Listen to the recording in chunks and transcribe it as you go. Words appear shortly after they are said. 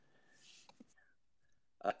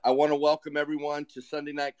I want to welcome everyone to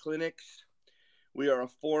Sunday Night Clinics. We are a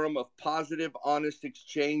forum of positive, honest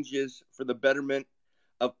exchanges for the betterment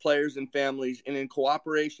of players and families. And in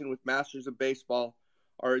cooperation with Masters of Baseball,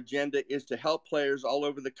 our agenda is to help players all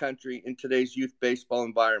over the country in today's youth baseball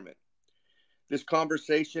environment. This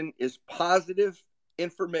conversation is positive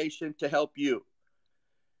information to help you.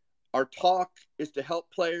 Our talk is to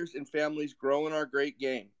help players and families grow in our great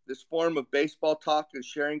game. This form of baseball talk and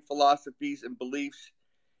sharing philosophies and beliefs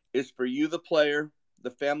is for you, the player,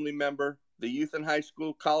 the family member, the youth and high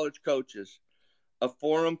school, college coaches, a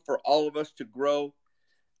forum for all of us to grow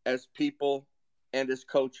as people and as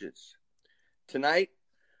coaches. Tonight,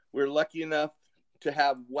 we're lucky enough to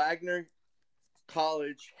have Wagner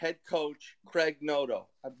College head coach Craig Noto.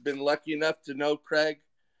 I've been lucky enough to know Craig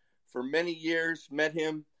for many years, met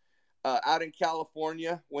him out in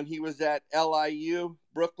California when he was at LIU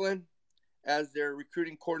Brooklyn as their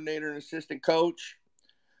recruiting coordinator and assistant coach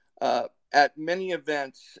at many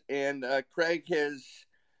events. And Craig has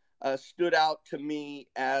stood out to me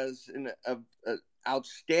as an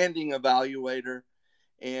outstanding evaluator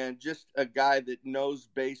and just a guy that knows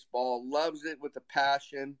baseball, loves it with a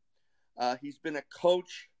passion. He's been a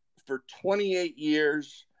coach for 28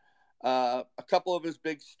 years. A couple of his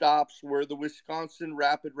big stops were the Wisconsin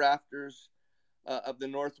Rapid Rafters of the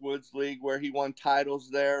Northwoods League, where he won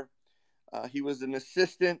titles there. He was an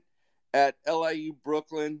assistant at LIU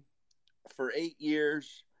Brooklyn for 8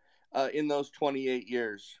 years in those 28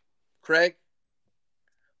 years. Craig,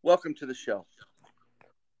 welcome to the show.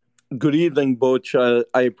 Good evening, Butch.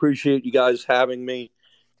 I appreciate you guys having me,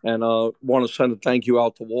 and want to send a thank you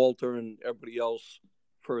out to Walter and everybody else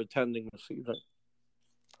for attending this evening.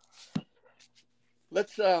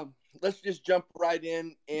 Let's just jump right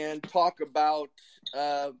in and talk about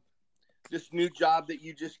this new job that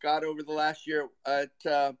you just got over the last year at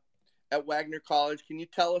Wagner College. Can you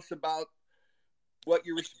tell us about what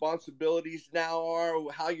your responsibilities now are,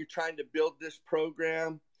 how you're trying to build this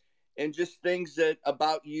program, and just things that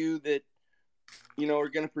about you that are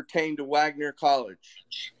going to pertain to Wagner College?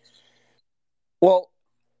 Well,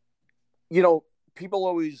 people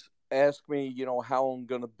always ask me, how I'm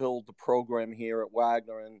going to build the program here at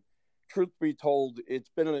Wagner. And truth be told,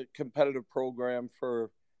 it's been a competitive program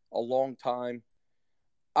for a long time.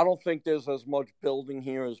 I don't think there's as much building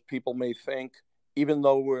here as people may think, even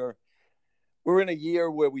though we're in a year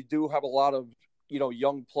where we do have a lot of,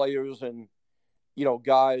 young players and,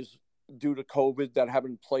 guys due to COVID that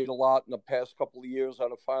haven't played a lot in the past couple of years that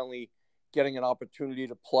are finally getting an opportunity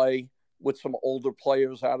to play with some older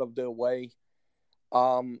players out of their way.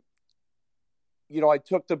 I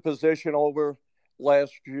took the position over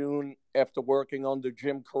last June after working under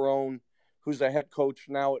Jim Carone, who's a head coach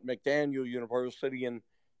now at McDaniel University. And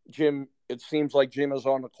Jim, it seems like Jim is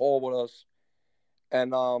on the call with us.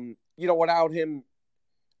 And, without him,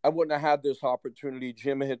 I wouldn't have had this opportunity.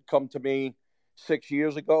 Jim had come to me 6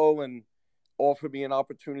 years ago and offered me an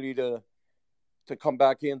opportunity to come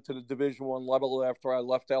back into the Division I level after I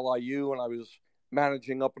left LIU, and I was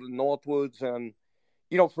managing up at the Northwoods. And,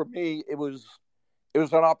 for me, it was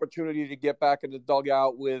an opportunity to get back in the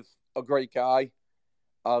dugout with a great guy,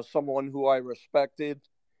 someone who I respected,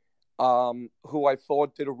 who I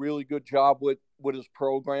thought did a really good job with his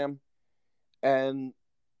program. And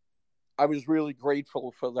I was really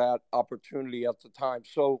grateful for that opportunity at the time.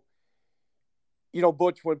 So,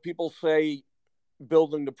 Butch, when people say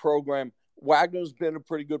building the program, Wagner's been a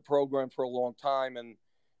pretty good program for a long time, and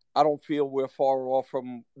I don't feel we're far off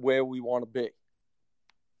from where we want to be.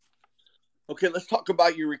 Okay, let's talk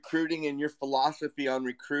about your recruiting and your philosophy on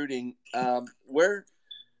recruiting. Where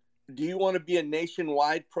do you want to be a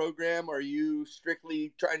nationwide program? Or are you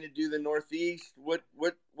strictly trying to do the Northeast? What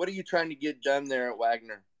are you trying to get done there at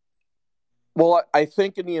Wagner? Well, I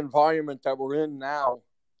think in the environment that we're in now,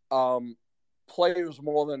 players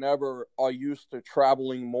more than ever are used to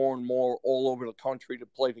traveling more and more all over the country to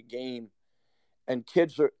play the game. And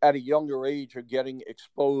kids are at a younger age are getting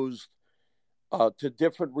exposed to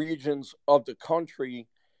different regions of the country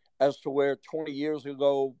as to where 20 years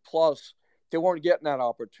ago plus they weren't getting that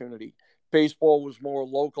opportunity. Baseball was more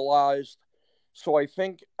localized. So I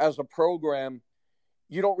think as a program,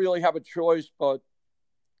 you don't really have a choice but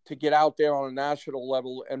to get out there on a national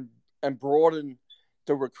level and broaden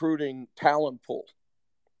the recruiting talent pool.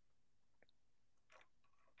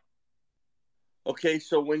 Okay,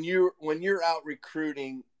 so when you're out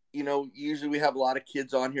recruiting, usually we have a lot of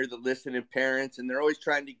kids on here that listen and parents, and they're always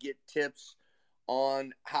trying to get tips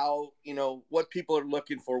on how, what people are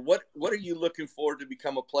looking for. What are you looking for to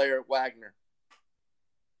become a player at Wagner?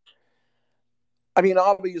 I mean,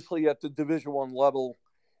 obviously at the Division I level,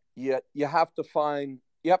 you have to find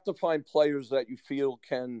you have to find players that you feel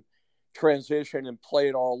can transition and play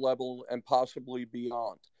at our level and possibly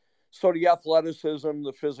beyond. So the athleticism,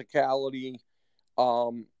 the physicality,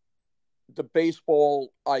 um, the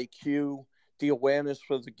baseball IQ, the awareness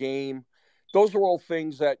for the game, those are all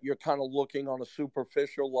things that you're kind of looking on a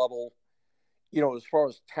superficial level, as far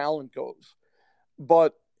as talent goes.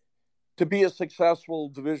 But to be a successful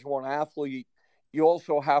Division I athlete, you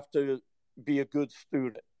also have to be a good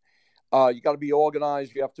student. You got to be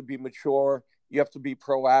organized. You have to be mature. You have to be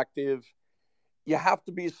proactive. You have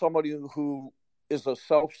to be somebody who is a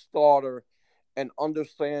self-starter and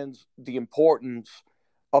understands the importance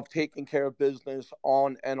of taking care of business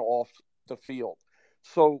on and off the field.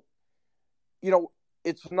 So, you know,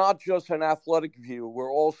 it's not just an athletic view.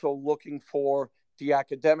 We're also looking for the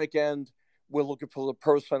academic end. We're looking for the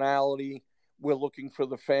personality. We're looking for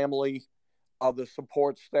the family, the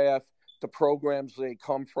support staff, the programs they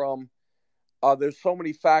come from. There's so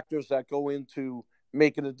many factors that go into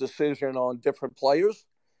making a decision on different players,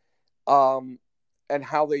 and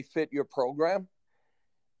how they fit your program.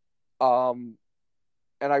 Um,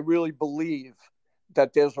 and I really believe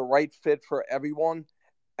that there's a right fit for everyone,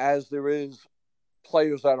 as there is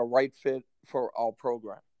players that are right fit for our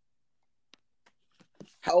program.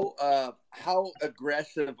 How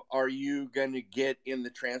aggressive are you going to get in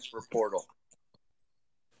the transfer portal?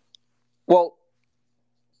 Well,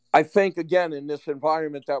 I think, again, in this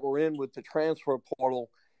environment that we're in with the transfer portal,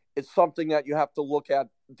 it's something that you have to look at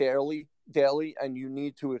daily, and you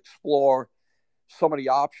need to explore some of the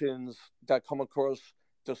options that come across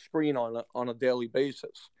the screen on a daily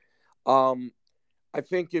basis. Um, I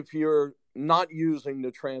think if you're not using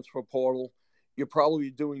the transfer portal, you're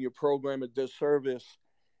probably doing your program a disservice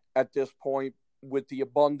at this point, with the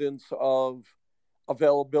abundance of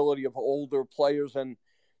availability of older players and,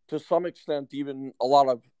 to some extent, even a lot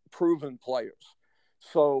of proven players.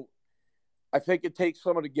 So I think it takes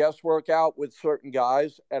some of the guesswork out with certain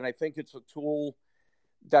guys, and I think it's a tool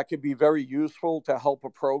that could be very useful to help a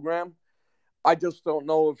program. I just don't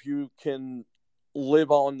know if you can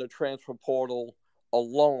live on the transfer portal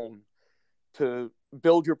alone to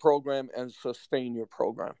build your program and sustain your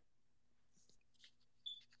program.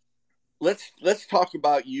 Let's talk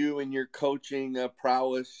about you and your coaching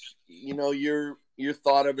prowess. You're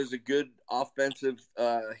thought of as a good offensive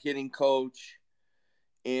hitting coach,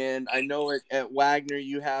 and I know at Wagner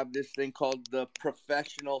you have this thing called the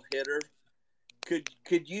professional hitter.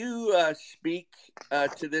 Could you speak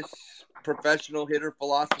to this professional hitter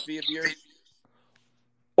philosophy of yours?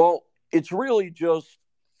 Well, it's really just,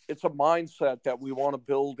 it's a mindset that we want to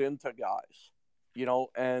build into guys,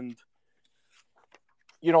 and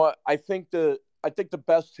I think the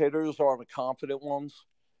best hitters are the confident ones.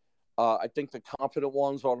 I think the confident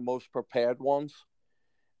ones are the most prepared ones.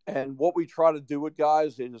 And what we try to do with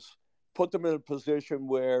guys is put them in a position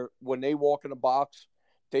where when they walk in the box,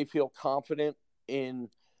 they feel confident in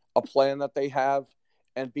a plan that they have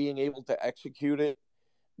and being able to execute it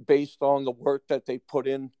based on the work that they put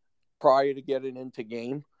in prior to getting into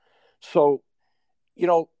game. So, you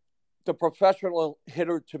know, the professional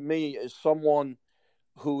hitter to me is someone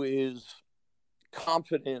who is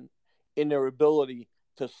confident in their ability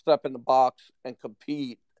to step in the box and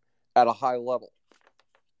compete at a high level.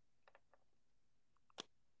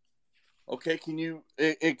 Okay, can you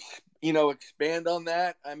expand on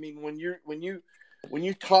that? I mean, when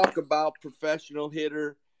you talk about professional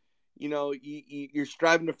hitter, you're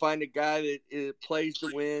striving to find a guy that plays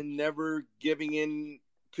to win, never giving in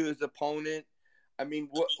to his opponent. I mean,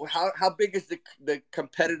 how big is the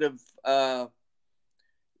competitive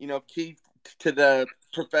key to the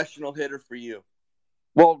professional hitter for you?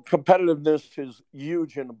 Well, competitiveness is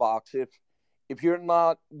huge in the box. If you're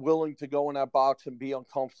not willing to go in that box and be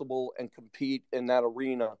uncomfortable and compete in that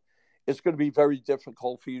arena, it's going to be very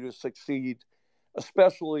difficult for you to succeed,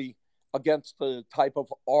 especially against the type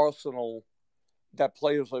of arsenal that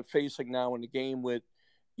players are facing now in the game with,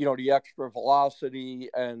 the extra velocity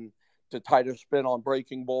and the tighter spin on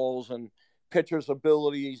breaking balls and pitchers'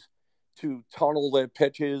 abilities to tunnel their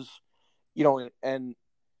pitches, and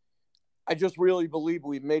I just really believe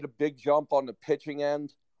we've made a big jump on the pitching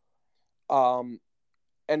end. Um,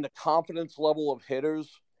 and the confidence level of hitters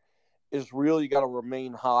is really got to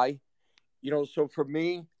remain high. So for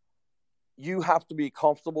me, you have to be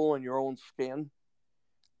comfortable in your own skin.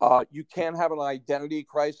 You can't have an identity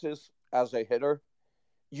crisis as a hitter.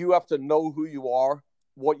 You have to know who you are,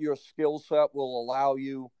 what your skill set will allow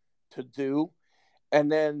you to do, and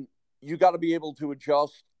then you got to be able to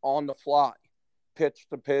adjust on the fly, pitch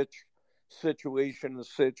to pitch, situation to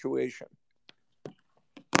situation.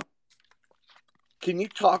 Can you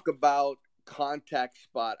talk about contact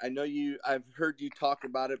spot. I've heard you talk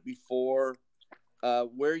about it before.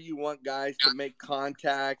 Where you want guys to make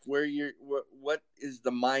contact, what is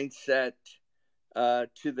the mindset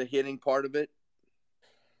to the hitting part of it?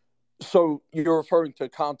 So you're referring to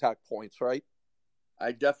contact points, right?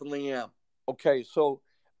 I definitely am. Okay, so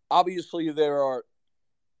obviously there are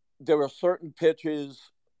certain pitches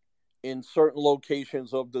in certain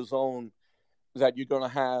locations of the zone that you're going to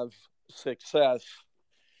have success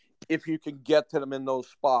if you can get to them in those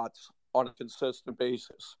spots on a consistent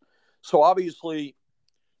basis. So obviously,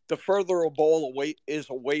 the further a ball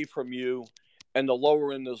away from you, and the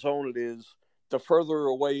lower in the zone it is, the further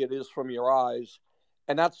away it is from your eyes,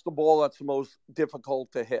 and that's the ball that's the most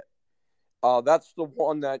difficult to hit. That's the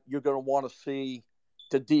one that you're going to want to see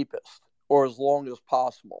the deepest or as long as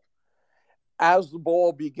possible. As the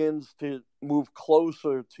ball begins to move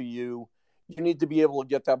closer to you, you need to be able to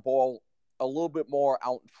get that ball a little bit more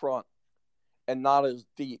out in front and not as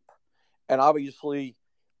deep. And obviously,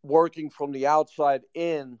 working from the outside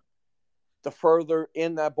in, the further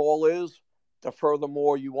in that ball is, the further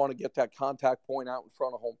more you want to get that contact point out in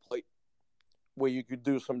front of home plate where you could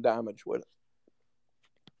do some damage with it.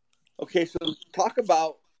 Okay, so talk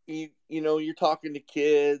about you're talking to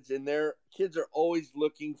kids, and their kids are always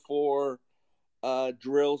looking for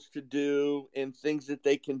drills to do and things that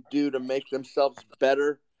they can do to make themselves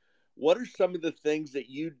better. What are some of the things that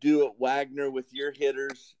you do at Wagner with your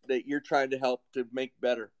hitters that you're trying to help to make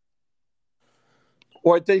better?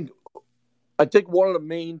 Well, I think one of the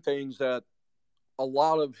main things that a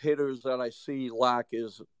lot of hitters that I see lack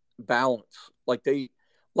is balance. A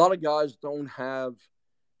lot of guys don't have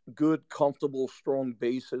good, comfortable, strong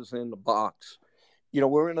bases in the box.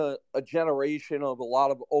 We're in a generation of a lot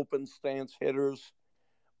of open stance hitters,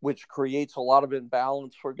 which creates a lot of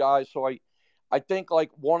imbalance for guys. So I think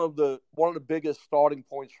like one of the biggest starting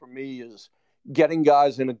points for me is getting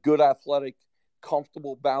guys in a good athletic,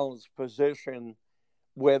 comfortable, balanced position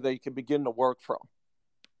where they can begin to work from.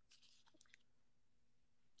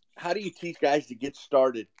 How do you teach guys to get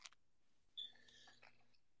started?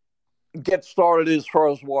 Get started as far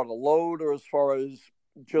as what, a load, or as far as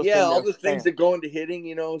just Yeah, in all their the things stance? that go into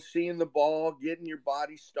hitting, seeing the ball, getting your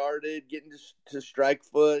body started, getting to strike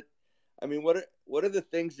foot. I mean, what are the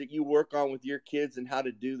things that you work on with your kids and how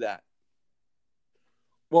to do that?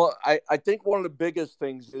 Well, I think one of the biggest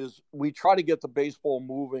things is we try to get the baseball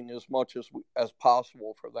moving as much as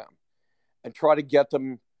possible for them, and try to get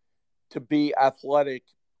them to be athletic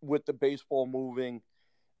with the baseball moving.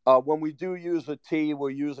 When we do use a tee, we're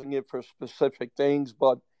using it for specific things,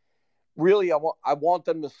 but really, I want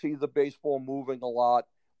them to see the baseball moving a lot,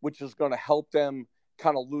 which is going to help them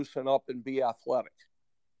kind of loosen up and be athletic.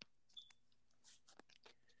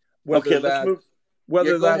 Okay, Whether let's that move. Yeah,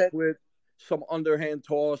 whether go that's ahead. with some underhand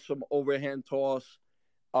toss, some overhand toss,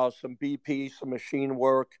 some BP, some machine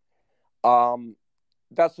work. Um,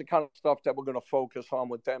 that's the kind of stuff that we're going to focus on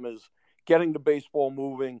with them, is getting the baseball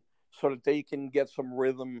moving so that they can get some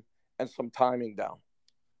rhythm and some timing down.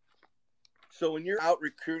 So when you're out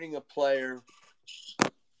recruiting a player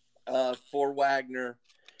for Wagner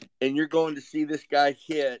and you're going to see this guy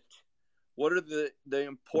hit, what are the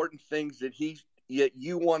important things that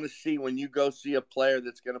you want to see when you go see a player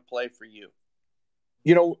that's going to play for you?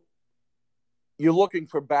 You know, you're looking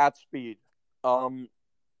for bat speed. Um,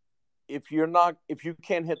 if you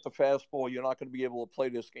can't hit the fastball, you're not going to be able to play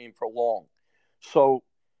this game for long. So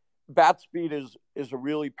bat speed is a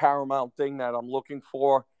really paramount thing that I'm looking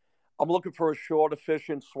for. I'm looking for a short,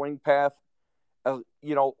 efficient swing path,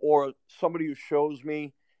 or somebody who shows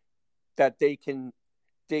me that they can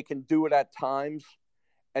do it at times,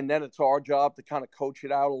 and then it's our job to kind of coach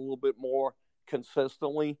it out a little bit more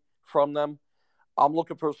consistently from them. I'm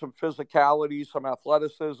looking for some physicality, some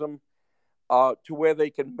athleticism, to where they're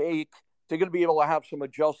going to be able to have some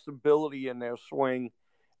adjustability in their swing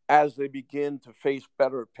as they begin to face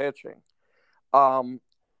better pitching. Um,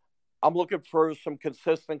 I'm looking for some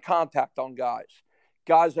consistent contact on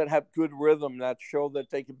guys that have good rhythm, that show that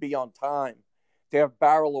they can be on time. They have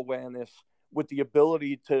barrel awareness with the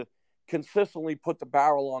ability to consistently put the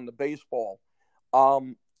barrel on the baseball.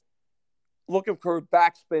 Um, Looking for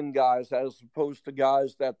backspin guys as opposed to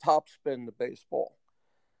guys that topspin the baseball.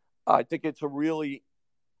 I think it's a really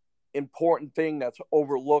important thing that's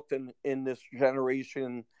overlooked in this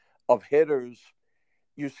generation of hitters.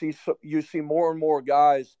 You see more and more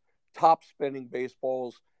guys top spinning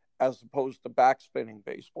baseballs as opposed to back spinning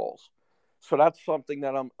baseballs. So that's something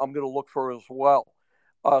that I'm going to look for as well.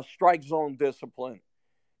 Strike zone discipline.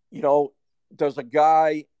 You know, does a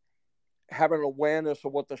guy have an awareness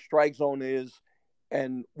of what the strike zone is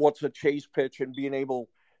and what's a chase pitch, and being able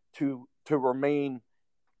to to remain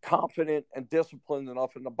confident and disciplined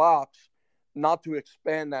enough in the box not to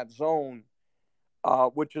expand that zone,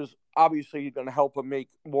 which is obviously going to help him make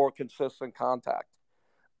more consistent contact.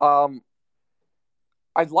 Um,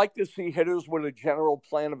 I'd like to see hitters with a general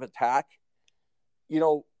plan of attack. You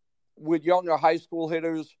know, with younger high school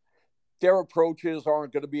hitters, their approaches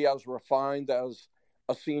aren't going to be as refined as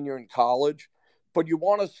a senior in college, but you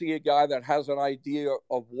want to see a guy that has an idea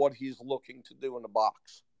of what he's looking to do in the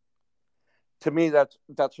box. To me,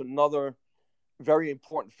 that's another very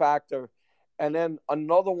important factor. And then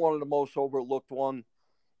another one of the most overlooked one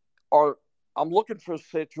are I'm looking for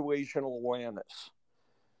situational awareness.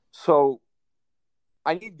 So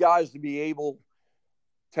I need guys to be able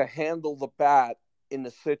to handle the bat in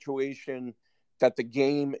the situation that the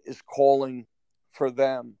game is calling for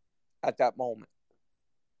them at that moment.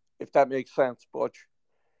 If that makes sense, Butch.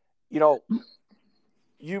 You know,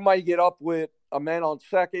 you might get up with a man on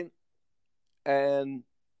second and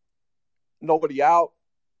nobody out,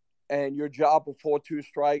 and your job before two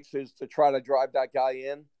strikes is to try to drive that guy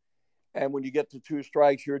in. And when you get to two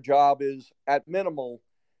strikes, your job is at minimal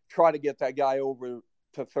try to get that guy over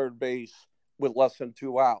to third base with less than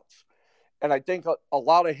two outs. And I think a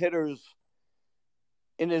lot of hitters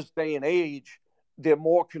in this day and age, they're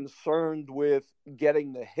more concerned with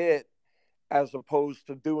getting the hit as opposed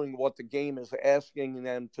to doing what the game is asking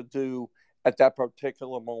them to do at that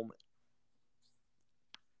particular moment.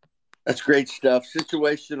 That's great stuff.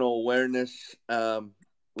 Situational awareness.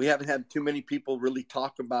 We haven't had too many people really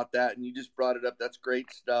talk about that, and you just brought it up. That's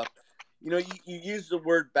great stuff. You know, you use the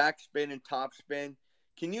word backspin and topspin.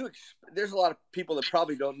 There's a lot of people that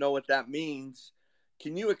probably don't know what that means.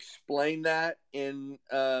 Can you explain that in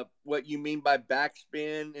what you mean by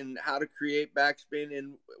backspin and how to create backspin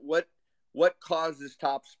and what causes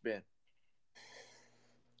topspin?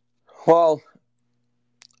 Well,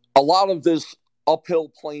 a lot of this uphill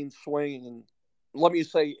plane swinging, let me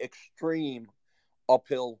say extreme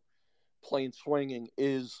uphill plane swinging,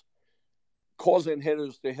 is causing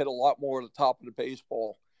hitters to hit a lot more at the top of the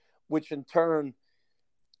baseball, which in turn,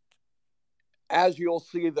 as you'll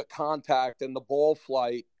see the contact and the ball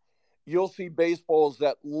flight, you'll see baseballs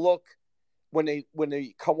that look when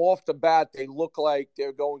they come off the bat, they look like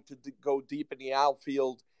they're going to go deep in the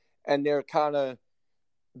outfield, and they're kind of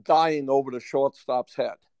dying over the shortstop's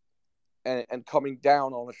head and coming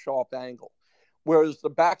down on a sharp angle. Whereas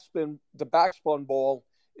the backspun ball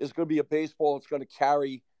is going to be a baseball that's going to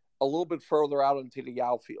carry a little bit further out into the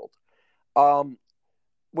outfield.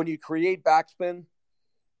 When you create backspin,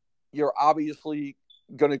 you're obviously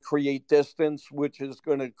going to create distance, which is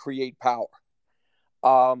going to create power.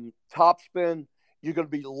 Topspin, you're going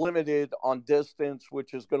to be limited on distance,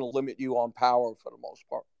 which is going to limit you on power for the most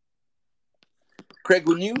part. Craig,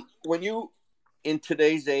 when you in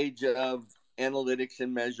today's age of analytics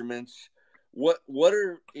and measurements, what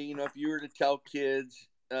are if you were to tell kids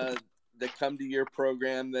that come to your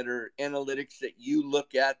program that are analytics that you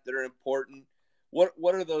look at that are important, what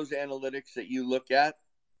are those analytics that you look at?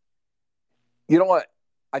 You know what?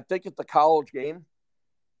 I think it's the college game,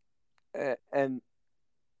 and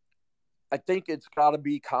I think it's got to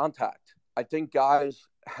be contact. I think guys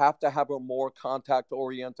have to have a more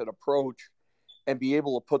contact-oriented approach and be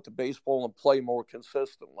able to put the baseball in play more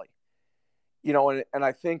consistently. And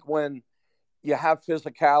I think when you have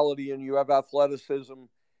physicality and you have athleticism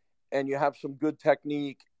and you have some good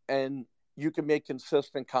technique and you can make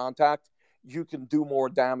consistent contact, you can do more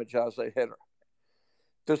damage as a hitter.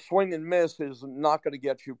 The swing and miss is not going to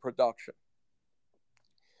get you production.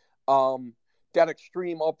 That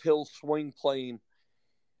extreme uphill swing plane,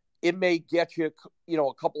 it may get you,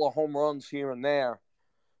 a couple of home runs here and there,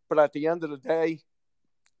 but at the end of the day,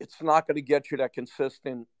 it's not going to get you that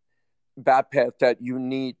consistent bat path that you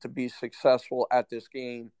need to be successful at this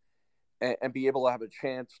game and be able to have a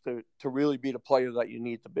chance to really be the player that you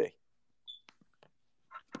need to be.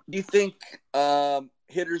 Do you think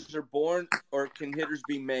hitters are born or can hitters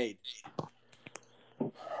be made?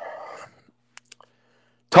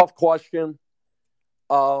 Tough question.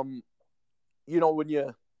 When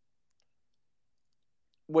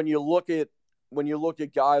you look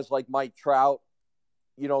at guys like Mike Trout,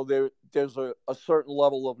 there's a certain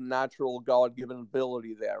level of natural God-given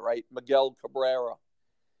ability there, right? Miguel Cabrera.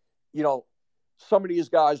 Some of these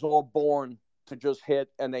guys are all born to just hit,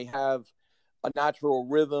 and they have a natural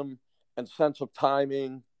rhythm and sense of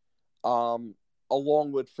timing, along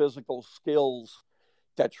with physical skills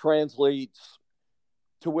that translates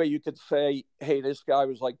to where you could say, hey, this guy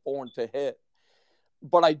was like born to hit.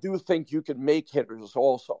 But I do think you can make hitters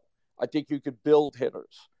also. I think you could build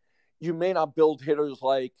hitters. You may not build hitters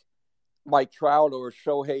like Mike Trout or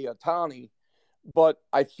Shohei Ohtani, but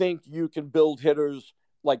I think you can build hitters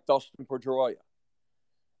like Dustin Pedroia,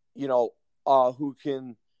 who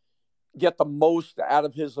can get the most out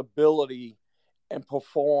of his ability and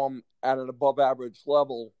perform at an above average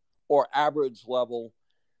level or average level,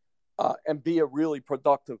 and be a really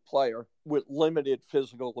productive player with limited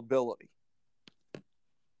physical ability.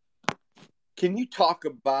 Can you talk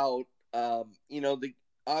about,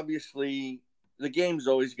 obviously the game's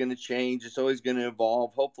always going to change. It's always going to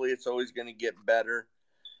evolve. Hopefully it's always going to get better.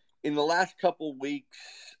 In the last couple weeks,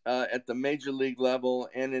 at the major league level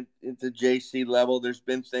and at the JC level, there's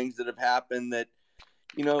been things that have happened that,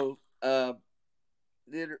 you know, uh,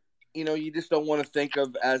 that, you just don't want to think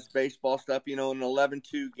of as baseball stuff. An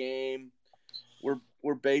 11-2 game,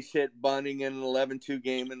 we're base hit bunting in an 11-2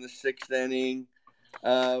 game in the sixth inning.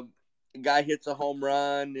 A guy hits a home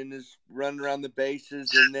run and is running around the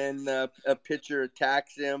bases, and then a pitcher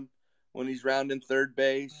attacks him when he's rounding third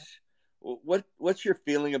base. What's your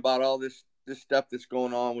feeling about all this stuff that's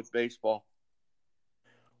going on with baseball?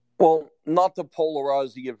 Well, not to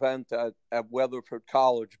polarize the event at Weatherford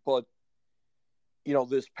College, but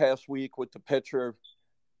this past week with the pitcher,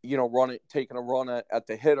 taking a run at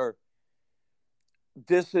the hitter,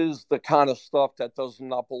 this is the kind of stuff that does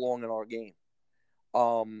not belong in our game.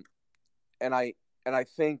 And I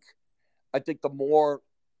think the more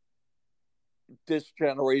this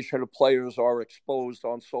generation of players are exposed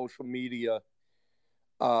on social media,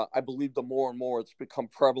 I believe the more and more it's become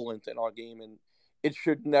prevalent in our game, and it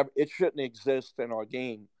shouldn't exist in our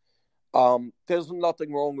game. There's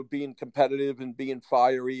nothing wrong with being competitive and being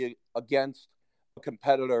fiery against a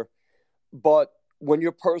competitor, but when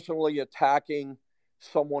you're personally attacking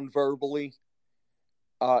someone verbally,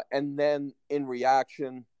 and then in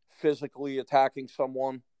reaction physically attacking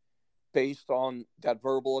someone based on that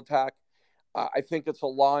verbal attack, I think it's a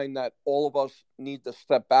line that all of us need to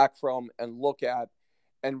step back from and look at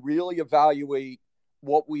and really evaluate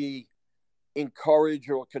what we encourage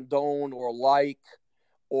or condone or like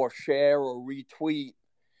or share or retweet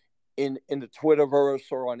in the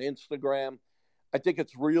Twitterverse or on Instagram. I think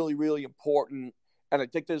it's really, really important. And I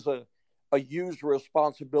think there's a huge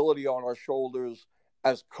responsibility on our shoulders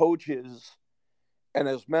as coaches and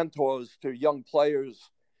as mentors to young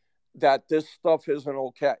players that this stuff isn't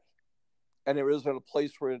okay. And there isn't a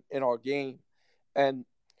place for it in our game. And,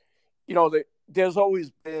 there's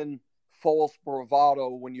always been false bravado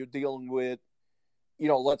when you're dealing with,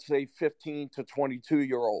 let's say 15 to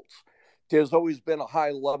 22-year-olds. There's always been a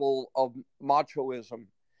high level of machoism.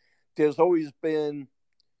 There's always been,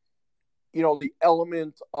 the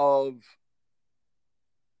element of,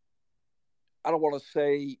 I don't want to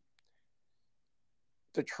say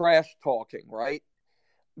the trash talking, right?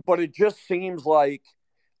 But it just seems like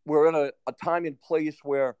we're in a time and place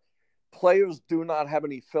where players do not have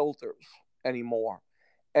any filters anymore,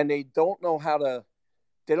 and they don't know how to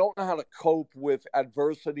cope with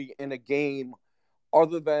adversity in a game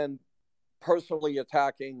other than personally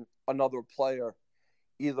attacking another player,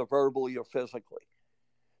 either verbally or physically.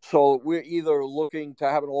 So we're either looking to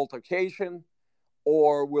have an altercation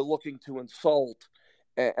or we're looking to insult.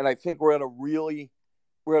 And I think we're at a really,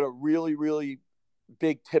 really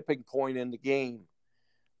big tipping point in the game.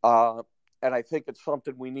 And I think it's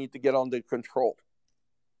something we need to get under control.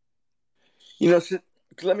 So,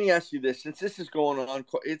 let me ask you this: since this is going on,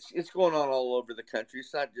 it's going on all over the country.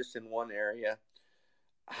 It's not just in one area.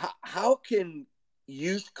 How can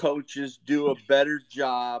youth coaches do a better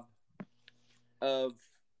job of,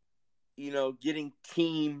 getting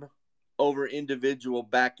team over individual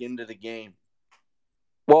back into the game?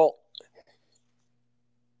 Well,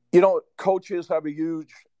 coaches have a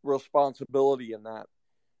huge responsibility in that,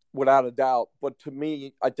 without a doubt. But to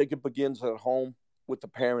me, I think it begins at home with the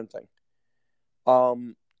parenting.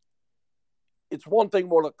 It's one thing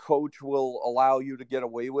what a coach will allow you to get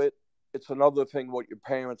away with. It's another thing what your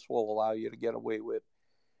parents will allow you to get away with.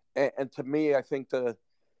 And to me, I think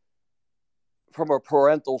from a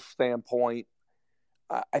parental standpoint,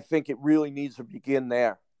 I think it really needs to begin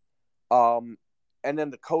there. And then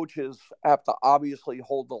the coaches have to obviously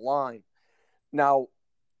hold the line. Now,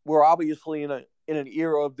 we're obviously in an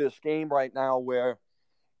era of this game right now where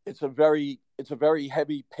it's a very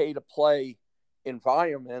heavy pay to play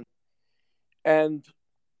environment, and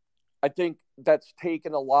I think that's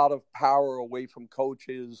taken a lot of power away from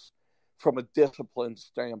coaches from a discipline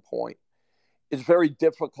standpoint. It's very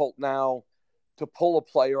difficult now to pull a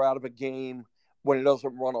player out of a game when it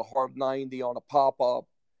doesn't run a hard 90 on a pop up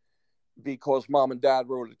because mom and dad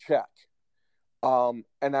wrote a check. And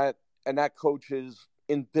that coach is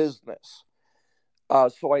in business.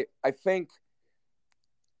 So I think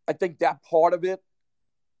I think that part of it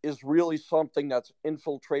is really something that's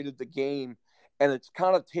infiltrated the game, and it's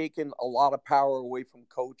kind of taken a lot of power away from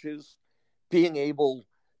coaches being able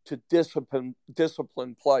to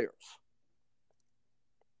discipline players.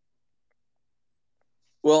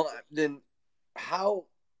 Well, then how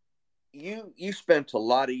you spent a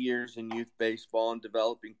lot of years in youth baseball and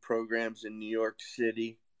developing programs in New York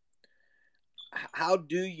City. How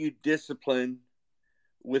do you discipline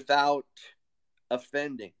without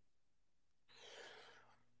offending?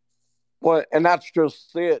 Well, and that's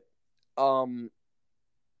just it. Um,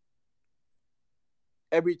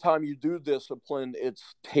 every time you do discipline,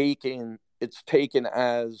 it's taken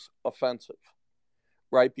as offensive,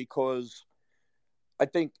 right? Because I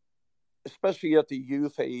think, especially at the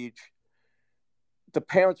youth age, the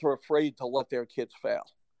parents are afraid to let their kids fail,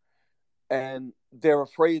 and they're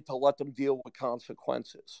afraid to let them deal with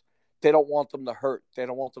consequences. They don't want them to hurt. They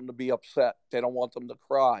don't want them to be upset. They don't want them to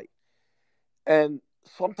cry. And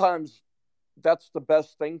sometimes that's the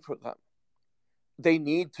best thing for them. They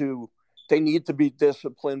need to they need to be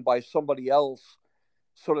disciplined by somebody else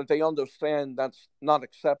so that they understand that's not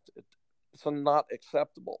accepted. It's not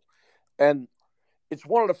acceptable. And it's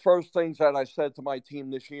one of the first things that I said to my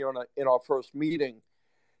team this year in our first meeting.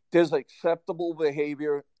 There's acceptable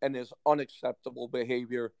behavior and there's unacceptable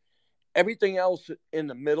behavior. Everything else in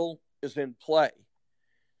the middle is in play.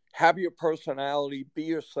 Have your personality, be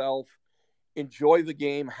yourself, enjoy the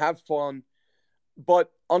game, have fun,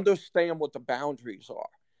 but understand what the boundaries are.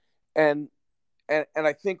 And and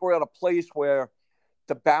I think we're at a place where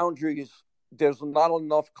the boundaries there's not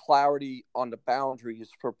enough clarity on the boundaries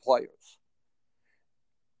for players.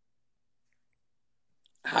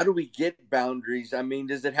 How do we get boundaries? I mean,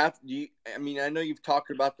 does it have to? I mean, I know you've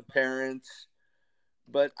talked about the parents,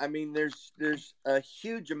 but I mean, there's a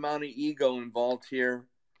huge amount of ego involved here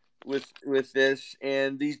with this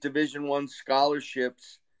and these Division I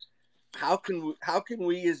scholarships. How can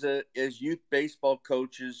we as youth baseball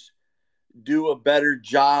coaches do a better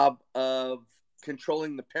job of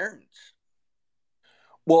controlling the parents?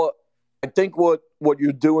 Well, I think what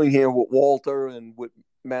you're doing here with Walter and with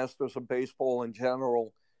Masters of Baseball in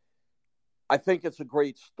general, I think it's a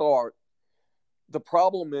great start. The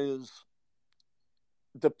problem is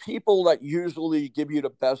the people that usually give you the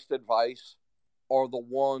best advice are the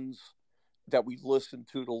ones that we listen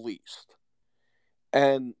to the least.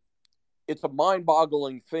 And it's a mind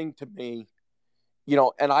boggling thing to me,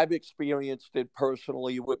 and I've experienced it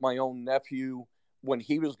personally with my own nephew when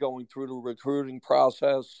he was going through the recruiting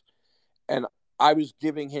process. And I was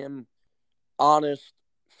giving him honest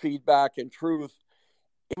feedback and truth.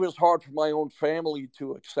 It was hard for my own family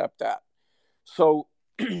to accept that. So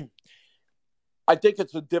I think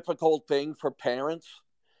it's a difficult thing for parents.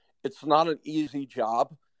 It's not an easy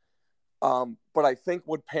job. But I think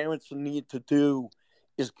what parents need to do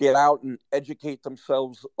is get out and educate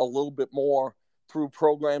themselves a little bit more through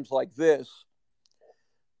programs like this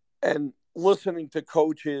and listening to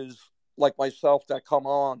coaches like myself that come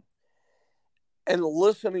on and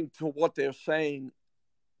listening to what they're saying,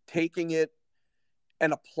 taking it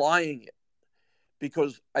and applying it.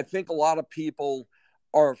 Because I think a lot of people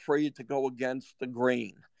are afraid to go against the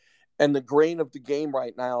grain. And the grain of the game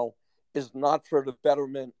right now is not for the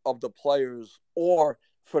betterment of the players or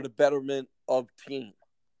for the betterment of team.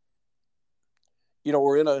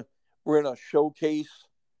 We're in a showcase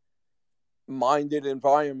minded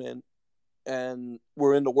environment, and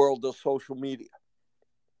we're in the world of social media.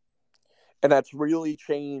 And that's really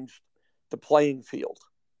changed the playing field.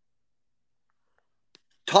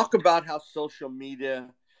 Talk about how social media,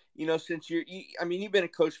 since I mean, you've been a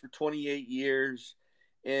coach for 28 years,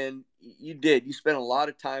 and you spent a lot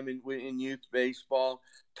of time in youth baseball.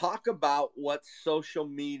 Talk about what social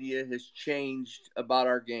media has changed about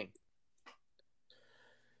our game.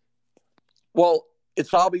 Well,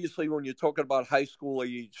 it's obviously when you're talking about high school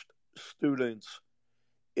aged students,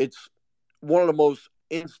 it's one of the most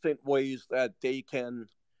instant ways that they can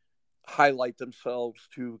highlight themselves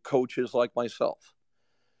to coaches like myself.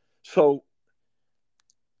 So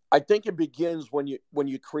I think it begins when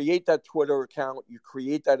you create that Twitter account, you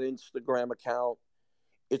create that Instagram account.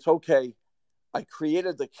 It's okay. I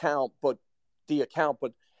created the account,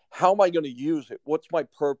 but how am I going to use it? What's my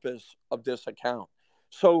purpose of this account?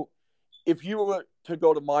 So if you were to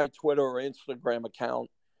go to my Twitter or Instagram account,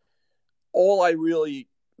 all I really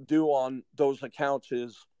do on those accounts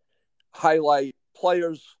is highlight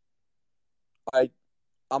players. I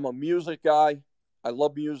I'm a music guy. I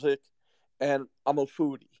love music, and I'm a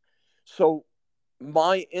foodie. So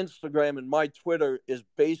my Instagram and my Twitter is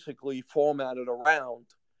basically formatted around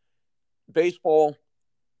baseball,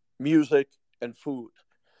 music, and food.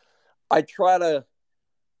 I try to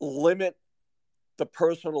limit the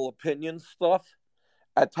personal opinion stuff.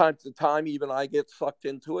 At time to time, even I get sucked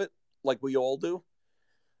into it, like we all do.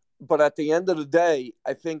 But at the end of the day,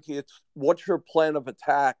 I think it's what's your plan of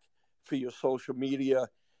attack for your social media,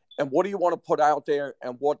 and what do you want to put out there,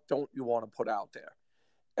 and what don't you want to put out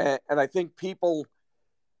there. And I think people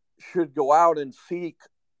should go out and seek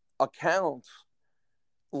accounts,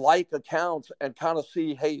 like accounts, and kind of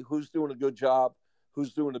see, hey, who's doing a good job,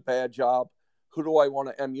 who's doing a bad job, who do I want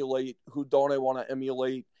to emulate, who don't I want to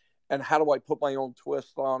emulate, and how do I put my own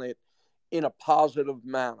twist on it in a positive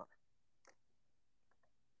manner.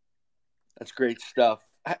 That's great stuff.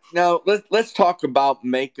 Now let's talk about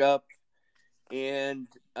makeup and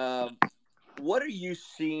what are you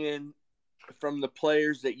seeing from the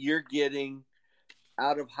players that you're getting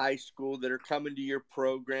out of high school that are coming to your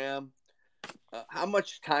program? How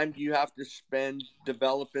much time do you have to spend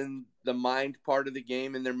developing the mind part of the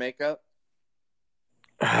game in their makeup?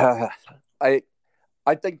 I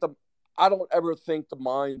I think I don't ever think the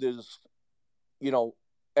mind is, you know,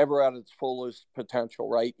 ever at its fullest potential,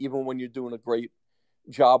 right? Even when you're doing a great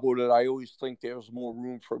job with it, I always think there's more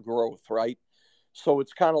room for growth, right? So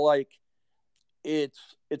it's kind of like it's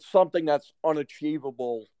something that's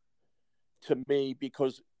unachievable to me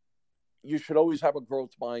because you should always have a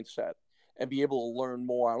growth mindset and be able to learn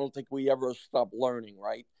more. I don't think we ever stop learning,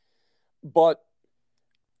 right? But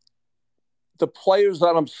the players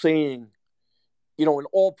that I'm seeing, in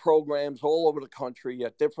all programs all over the country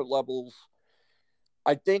at different levels,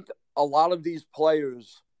 I think a lot of these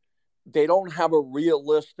players, they don't have a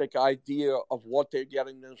realistic idea of what they're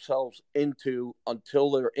getting themselves into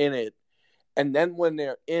until they're in it. And then when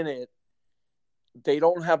they're in it, they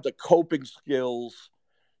don't have the coping skills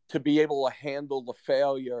to be able to handle the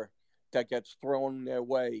failure that gets thrown their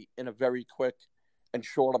way in a very quick and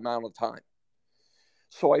short amount of time.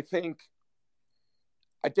 So I think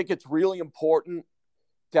it's really important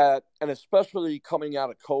that, and especially coming out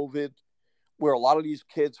of COVID, where a lot of these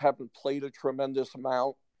kids haven't played a tremendous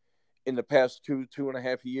amount in the past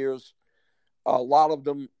 2.5 years, a lot of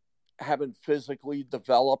them haven't physically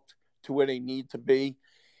developed to where they need to be.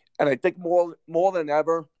 And I think more than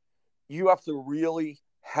ever, you have to really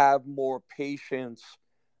have more patience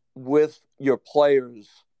with your players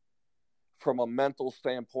from a mental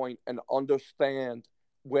standpoint and understand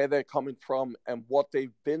where they're coming from and what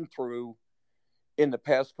they've been through in the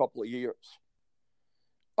past couple of years.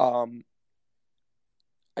 Um,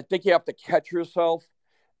 I think you have to catch yourself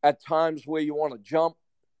at times where you want to jump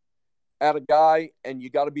at a guy, and you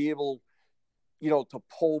got to be able, to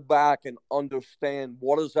pull back and understand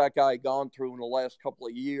what has that guy gone through in the last couple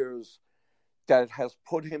of years that has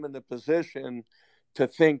put him in the position to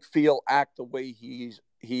think, feel, act the way he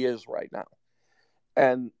is right now.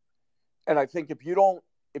 And I think if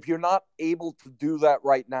you're not able to do that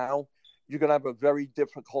right now, you're going to have a very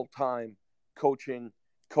difficult time coaching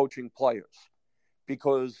players,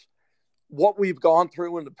 because what we've gone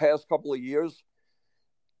through in the past couple of years,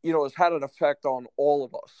 has had an effect on all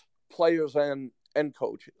of us, players and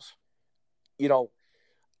coaches. You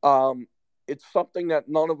know, it's something that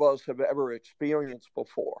none of us have ever experienced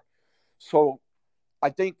before. So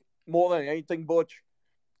I think more than anything, Butch,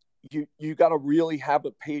 you got to really have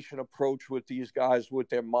a patient approach with these guys, with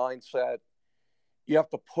their mindset. You have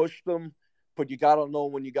to push them, but you got to know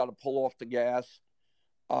when you got to pull off the gas,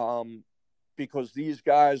 because these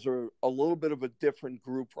guys are a little bit of a different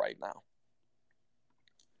group right now.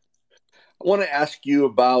 I want to ask you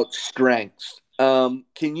about strengths.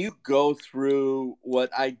 Can you go through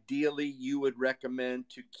what ideally you would recommend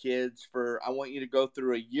to kids for? I want you to go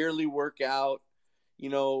through a yearly workout,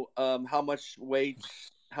 how much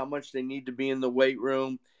weights, how much they need to be in the weight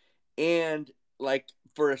room, and like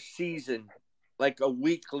for a season, like a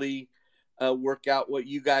weekly workout, what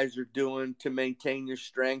you guys are doing to maintain your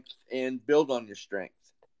strength and build on your strength.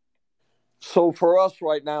 So for us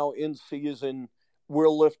right now in season, we're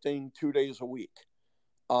lifting 2 days a week.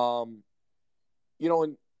 Um,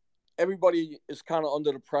 and everybody is kind of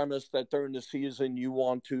under the premise that during the season you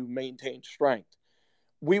want to maintain strength.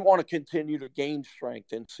 We want to continue to gain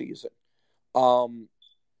strength in season. Um,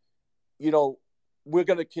 we're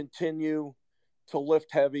going to continue to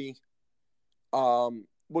lift heavy. We're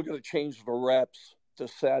going to change the reps, the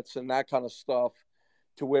sets, and that kind of stuff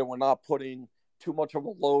to where we're not putting too much of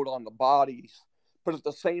a load on the bodies. But at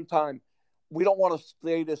the same time, we don't want to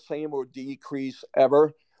stay the same or decrease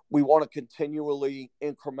ever. We want to continually,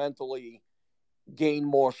 incrementally gain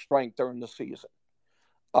more strength during the season.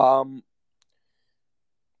 Um,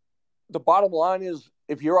 the bottom line is,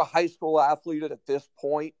 if you're a high school athlete at this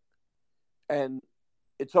point, and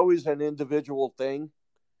it's always an individual thing,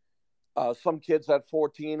 Some kids at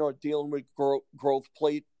 14 are dealing with growth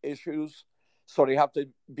plate issues, so they have to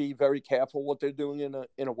be very careful what they're doing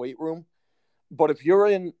in a weight room. But if you're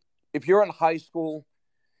in high school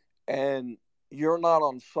and you're not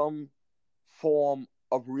on some form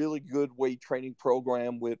of really good weight training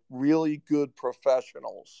program with really good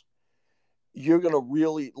professionals, you're going to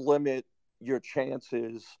really limit your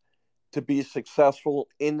chances to be successful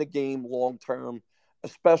in the game long term,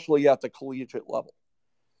 especially at the collegiate level.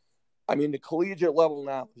 I mean, the collegiate level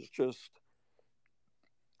now is just,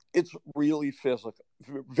 it's really physical,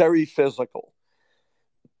 very physical.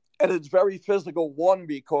 And it's very physical, one,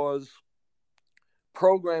 because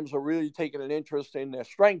programs are really taking an interest in their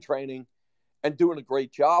strength training and doing a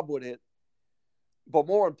great job with it. But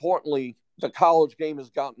more importantly, the college game has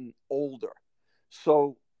gotten older.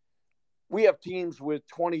 So we have teams with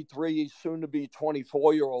 23, soon to be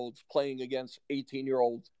 24-year-olds playing against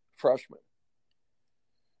 18-year-old freshmen.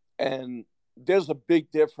 And there's a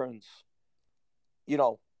big difference,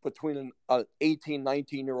 between an 18,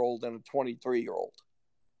 19-year-old and a 23-year-old.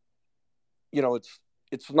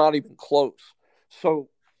 It's not even close. So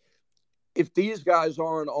if these guys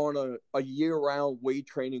aren't on a year-round weight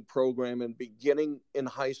training program and beginning in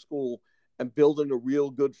high school and building a real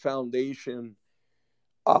good foundation,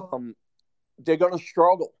 they're going to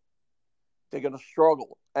struggle. They're going to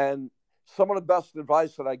struggle. And some of the best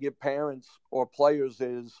advice that I give parents or players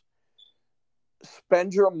is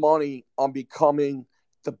spend your money on becoming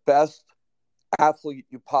the best athlete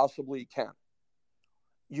you possibly can.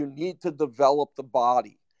 You need to develop the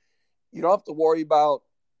body. You don't have to worry about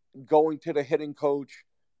going to the hitting coach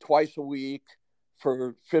twice a week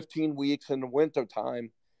for 15 weeks in the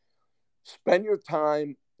wintertime. Spend your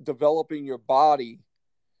time developing your body,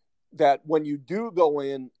 that when you do go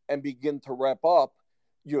in and begin to rep up,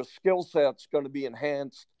 your skill set's going to be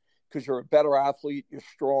enhanced because you're a better athlete, you're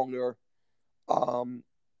stronger. I'm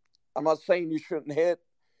not saying you shouldn't hit,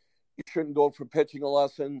 you shouldn't go for pitching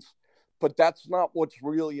lessons, but that's not what's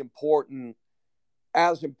really important.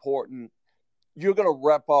 As important, you're going to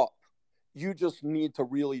rep up. You just need to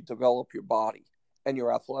really develop your body and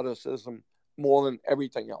your athleticism more than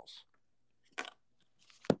everything else.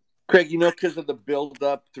 Craig, because of the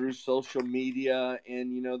build-up through social media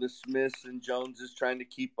and, the Smiths and Joneses trying to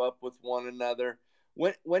keep up with one another,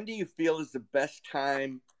 when do you feel is the best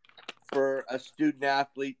time for a student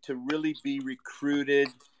athlete to really be recruited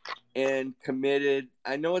and committed?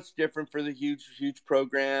 I know it's different for the huge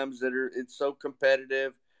programs it's so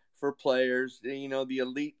competitive for players, the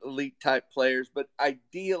elite type players, but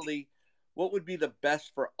ideally, what would be the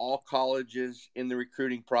best for all colleges in the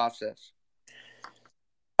recruiting process?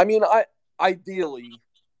 I mean, ideally,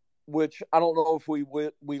 which I don't know if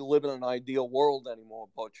we live in an ideal world anymore,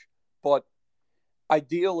 Butch, but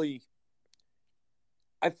ideally,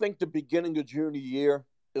 I think the beginning of junior year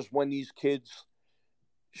is when these kids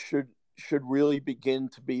should really begin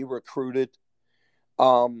to be recruited.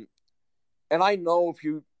 And I know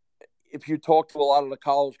if you talk to a lot of the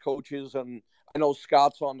college coaches, and I know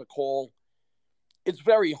Scott's on the call, it's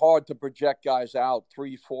very hard to project guys out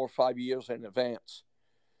 3, 4, 5 years in advance.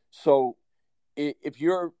 So if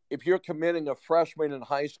you're committing a freshman in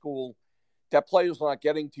high school, that player's not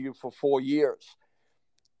getting to you for 4 years.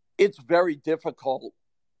 It's very difficult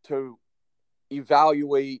to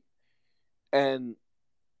evaluate and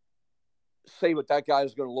say what that guy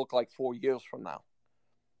is going to look like 4 years from now.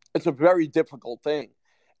 It's a very difficult thing.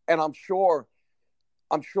 And I'm sure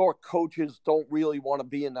coaches don't really want to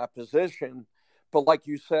be in that position. But like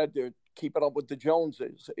you said, they're keeping up with the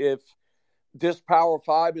Joneses. If this Power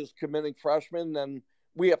 5 is committing freshmen, then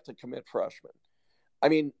we have to commit freshmen. I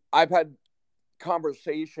mean, I've had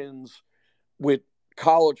conversations with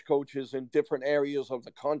college coaches in different areas of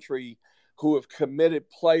the country who have committed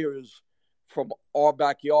players from our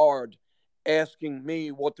backyard asking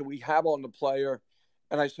me, what do we have on the player?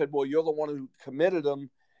 And I said, well, you're the one who committed them.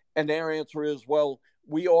 And their answer is, well,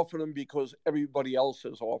 we offer them because everybody else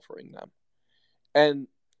is offering them. And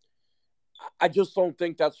I just don't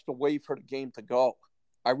think that's the way for the game to go.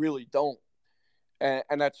 I really don't.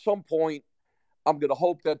 And at some point, I'm going to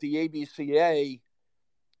hope that the ABCA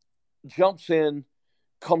jumps in,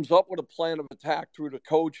 comes up with a plan of attack through the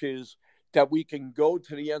coaches that we can go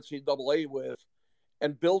to the NCAA with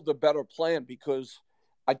and build a better plan, because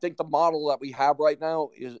I think the model that we have right now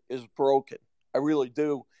is broken. I really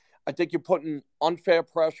do. I think you're putting unfair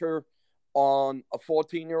pressure on a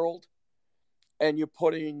 14-year-old, and you're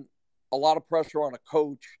putting a lot of pressure on a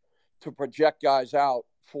coach to project guys out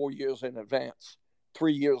 4 years in advance,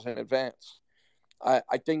 3 years in advance. I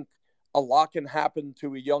think a lot can happen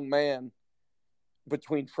to a young man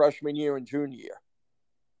between freshman year and junior year.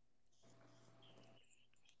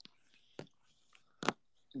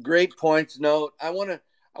 Great points, Note. I want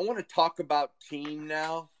to talk about team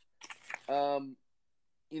now.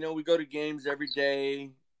 We go to games every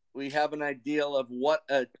day. We have an ideal of what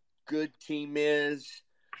a good team is.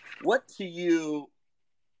 What to you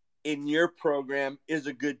in your program is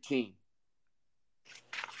a good team?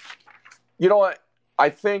 You know what? I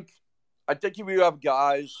think if you have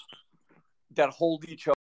guys that hold each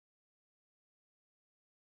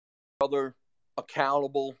other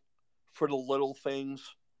accountable for the little things,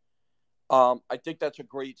 I think that's a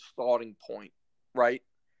great starting point, right?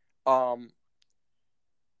 Um,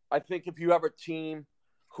 I think if you have a team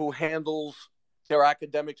who handles their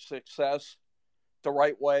academic success the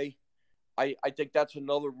right way, I think that's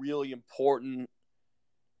another really important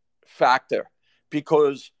factor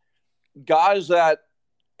because guys that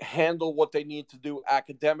handle what they need to do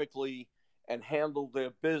academically and handle their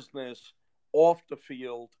business off the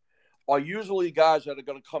field are usually guys that are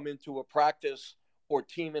going to come into a practice or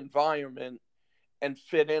team environment and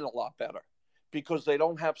fit in a lot better because they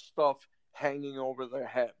don't have stuff hanging over their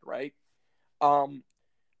head, right? Um,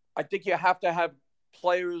 I think you have to have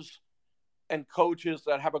players and coaches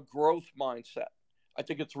that have a growth mindset. I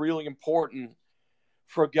think it's really important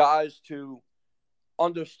for guys to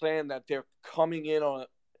understand that they're coming in on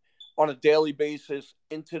a daily basis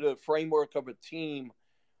into the framework of a team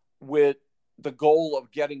with the goal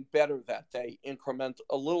of getting better that day, increment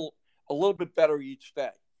a little bit better each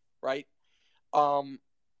day, right? Um,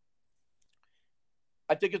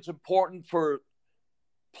 I think it's important for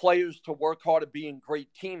players to work hard at being great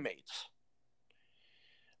teammates.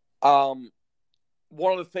 Um,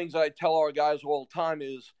 One of the things I tell our guys all the time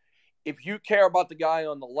is if you care about the guy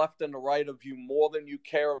on the left and the right of you more than you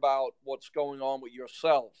care about what's going on with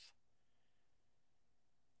yourself,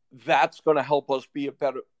 that's going to help us be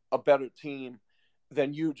a better team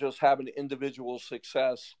than you just having individual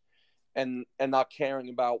success and not caring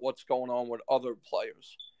about what's going on with other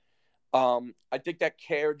players. I think that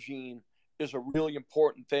care gene is a really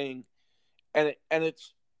important thing, and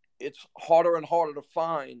it's harder and harder to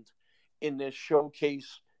find in this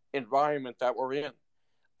showcase environment that we're in.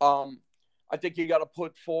 Um, I think you got to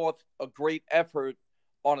put forth a great effort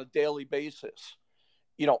on a daily basis.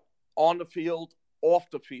 You know, on the field, off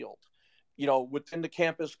the field. You know, within the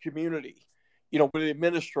campus community. You know, with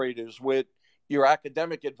administrators, with your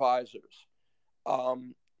academic advisors.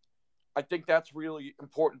 Um, I think that's really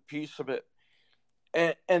important piece of it.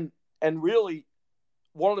 And and and really,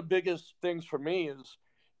 one of the biggest things for me is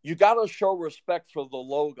you got to show respect for the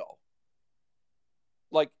logo.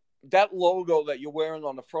 Like that logo that you're wearing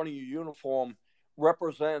on the front of your uniform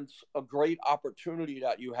represents a great opportunity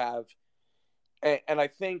that you have. And I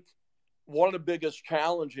think one of the biggest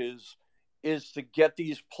challenges is to get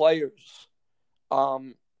these players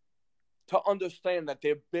um, to understand that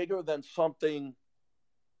they're bigger than something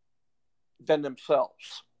than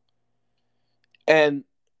themselves. And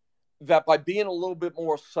that by being a little bit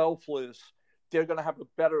more selfless, they're going to have a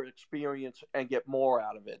better experience and get more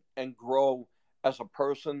out of it and grow as a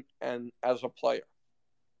person and as a player.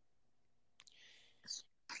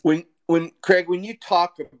 When Craig, when you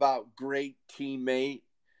talk about great teammate,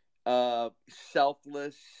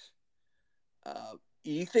 selfless, uh,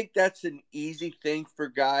 you think that's an easy thing for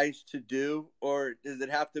guys to do, or does it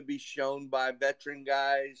have to be shown by veteran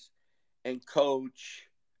guys and coach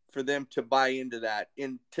for them to buy into that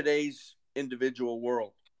in today's individual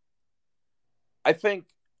world? I think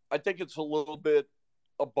I think it's a little bit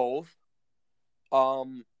of both.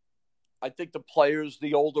 Um, I think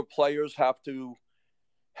the older players, have to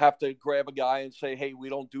grab a guy and say, "Hey, we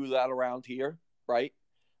don't do that around here," right?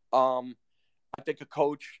 Um, I think a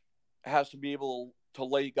coach has to be able to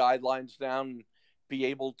lay guidelines down and be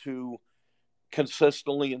able to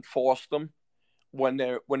consistently enforce them when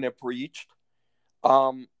they're breached.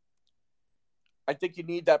 Um, I think you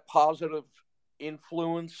need that positive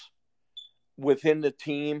influence within the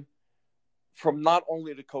team from not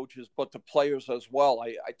only the coaches but the players as well.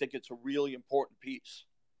 I think it's a really important piece.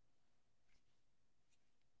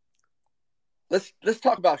 Let's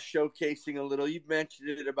talk about showcasing a little. You've mentioned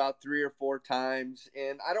it about 3 or 4 times,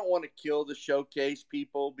 and I don't want to kill the showcase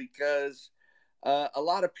people because a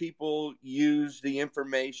lot of people use the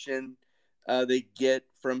information they get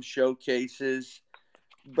from showcases.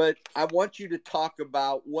 But I want you to talk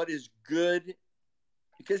about what is good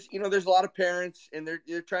because there's a lot of parents and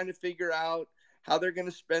they're trying to figure out how they're going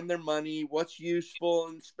to spend their money, what's useful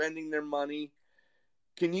in spending their money.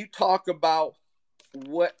 Can you talk about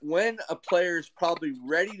when a player is probably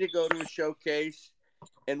ready to go to a showcase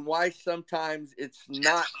and why sometimes it's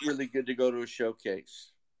not really good to go to a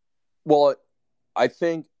showcase? Well, I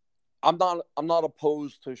think I'm not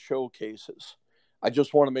opposed to showcases. I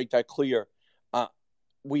just want to make that clear. Uh,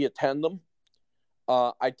 we attend them.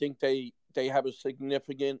 I think they have a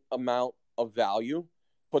significant amount of value,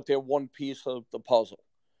 but they're one piece of the puzzle.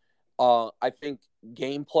 I think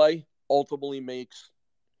gameplay ultimately makes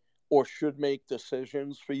or should make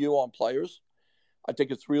decisions for you on players. I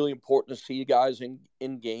think it's really important to see guys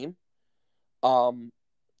in game. Um,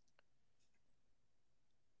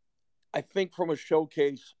 I think from a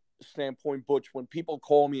showcase standpoint, Butch, when people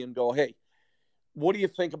call me and go, "Hey, what do you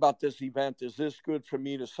think about this event? Is this good for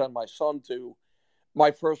me to send my son to?"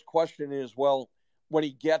 My first question is, well, when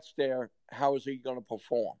he gets there, how is he going to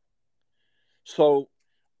perform? So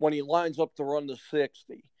when he lines up to run the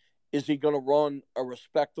 60, is he going to run a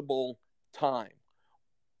respectable time?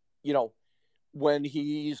 You know, when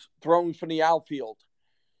he's throwing from the outfield,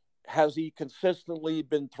 has he consistently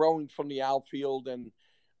been throwing from the outfield and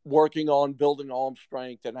working on building arm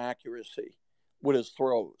strength and accuracy with his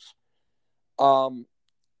throws? Um,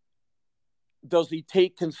 does he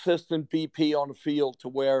take consistent BP on the field to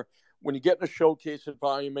where when you get in a showcase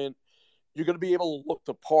environment, you're going to be able to look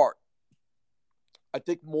the part? I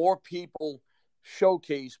think more people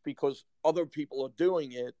showcase because other people are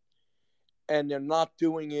doing it, and they're not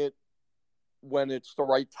doing it when it's the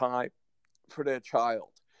right time for their child.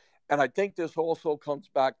 And I think this also comes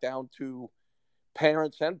back down to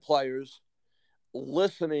parents and players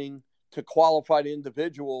listening to qualified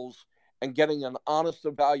individuals and getting an honest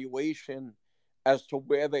evaluation as to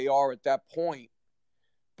where they are at that point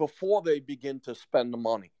before they begin to spend the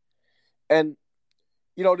money. And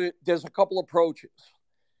there's a couple approaches.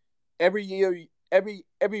 Every year,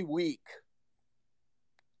 every week,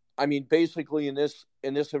 I mean, basically in this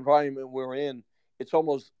environment we're in, it's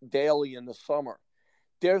almost daily in the summer.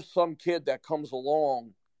 There's some kid that comes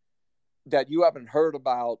along that you haven't heard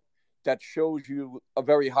about that shows you a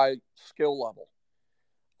very high skill level.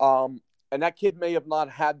 And that kid may have not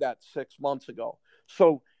had that 6 months ago.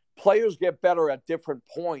 So players get better at different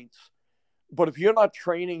points. But if you're not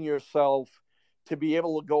training yourself to be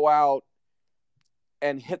able to go out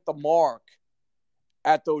and hit the mark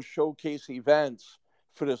at those showcase events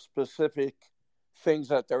for the specific things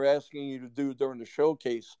that they're asking you to do during the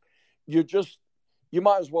showcase, you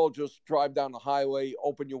might as well just drive down the highway,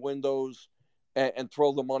 open your windows, and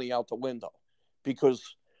throw the money out the window.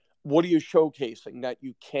 Because what are you showcasing? That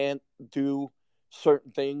you can't do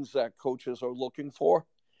certain things that coaches are looking for?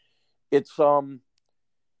 It's another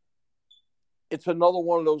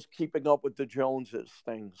one of those keeping up with the Joneses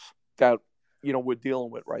things that we're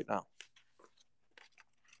dealing with right now.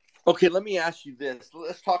 Okay, let me ask you this.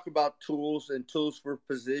 Let's talk about tools and tools for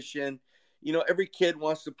position. Every kid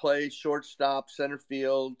wants to play shortstop, center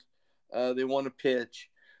field. They want to pitch.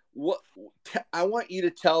 I want you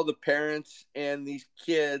to tell the parents and these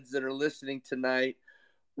kids that are listening tonight,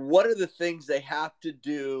 what are the things they have to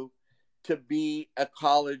do to be a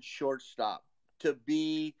college shortstop, to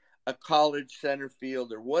be a college center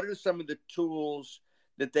fielder? What are some of the tools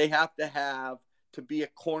that they have to be a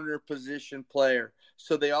corner position player,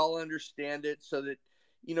 so they all understand it, so that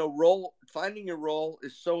finding a role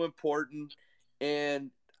is so important.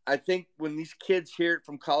 And I think when these kids hear it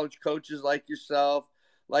from college coaches like yourself,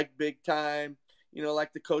 like Big Time,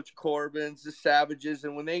 like the Coach Corbins, the Savages,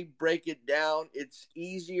 and when they break it down, it's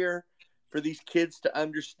easier for these kids to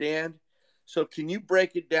understand. So can you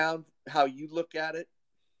break it down how you look at it?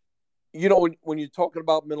 When you're talking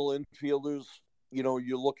about middle infielders,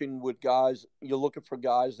 you're looking for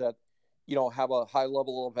guys that, have a high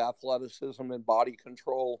level of athleticism and body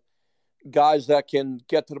control, guys that can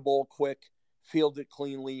get to the ball quick, field it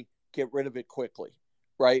cleanly, get rid of it quickly,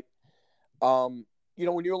 right?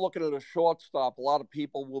 When you're looking at a shortstop, a lot of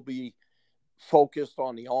people will be focused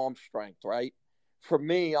on the arm strength, right? For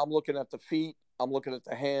me, I'm looking at the feet, I'm looking at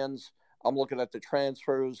the hands, I'm looking at the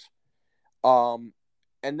transfers, and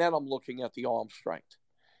then I'm looking at the arm strength.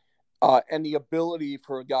 And the ability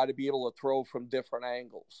for a guy to be able to throw from different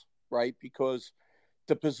angles, right? Because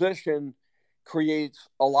the position creates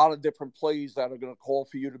a lot of different plays that are going to call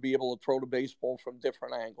for you to be able to throw the baseball from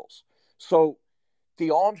different angles. So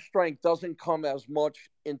the arm strength doesn't come as much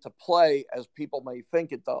into play as people may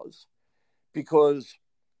think it does. Because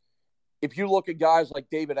if you look at guys like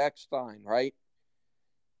David Eckstein, right,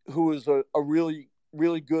 who is a really,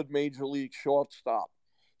 really good major league shortstop,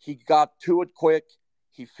 he got to it quick.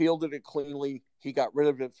 He fielded it cleanly. He got rid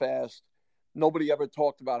of it fast. Nobody ever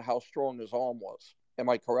talked about how strong his arm was. Am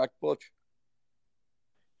I correct, Butch?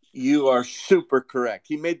 You are super correct.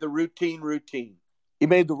 He made the routine. He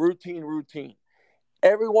made the routine.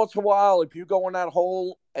 Every once in a while, if you go in that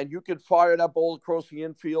hole and you can fire that ball across the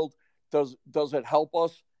infield, does it help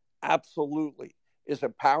us? Absolutely. Is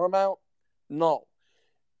it paramount? No.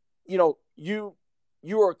 you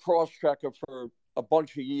were a cross checker for a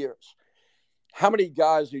bunch of years. How many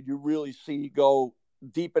guys did you really see go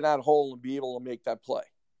deep in that hole and be able to make that play?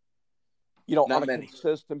 On Not a many.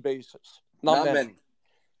 consistent basis. Not Not many. many.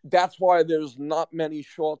 That's why there's not many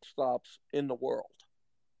shortstops in the world,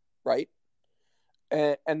 right?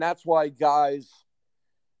 And that's why guys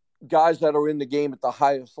that are in the game at the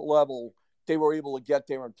highest level, they were able to get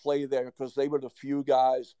there and play there because they were the few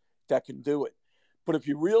guys that can do it. But if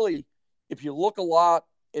you look a lot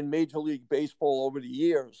in Major League Baseball over the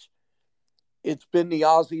years, it's been the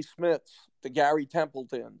Ozzie Smiths, the Gary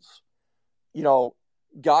Templetons, you know,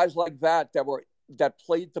 guys like that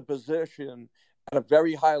played the position at a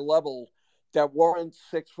very high level that weren't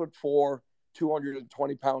 6'4",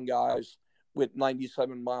 220-pound guys with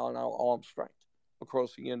 97-mile-an-hour arm strength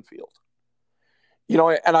across the infield.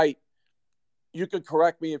 And you could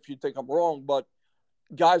correct me if you think I'm wrong, but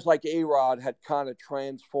guys like A-Rod had kind of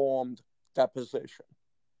transformed that position.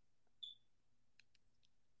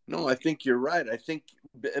 No, I think you're right. I think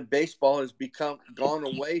baseball has gone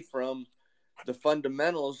away from the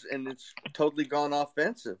fundamentals, and it's totally gone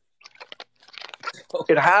offensive.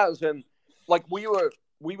 It has, and like we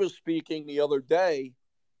were speaking the other day,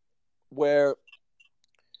 where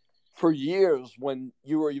for years when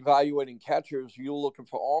you were evaluating catchers, you were looking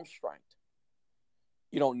for arm strength.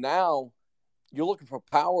 Now you're looking for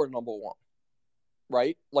power, number one,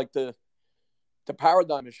 right? Like the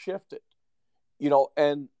paradigm has shifted,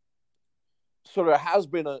 and so there has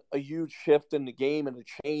been a huge shift in the game and a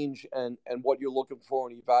change and what you're looking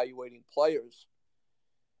for in evaluating players.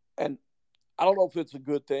 And I don't know if it's a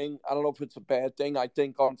good thing. I don't know if it's a bad thing. I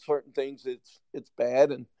think on certain things it's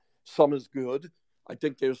bad and some is good. I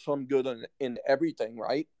think there's some good in everything,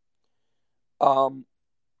 right? But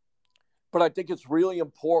I think it's really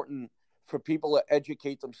important for people to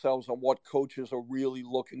educate themselves on what coaches are really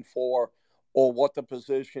looking for or what the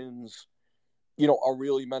positions, are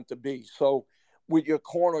really meant to be. So with your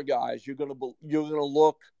corner guys, you're gonna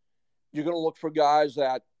look for guys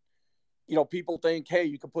that, people think, hey,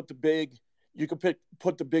 you can put the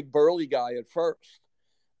big burly guy at first.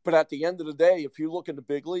 But at the end of the day, if you look in the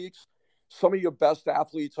big leagues, some of your best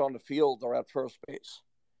athletes on the field are at first base.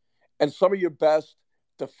 And some of your best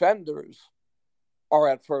defenders are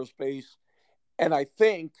at first base. And I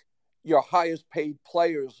think your highest paid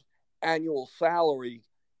player's annual salary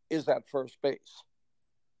is at first base.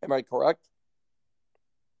 Am I correct?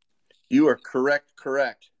 You are correct.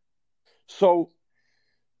 So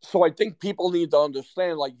I think people need to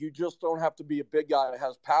understand, like, you just don't have to be a big guy that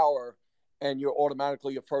has power and you're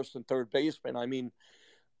automatically a first and third baseman. I mean,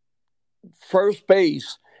 first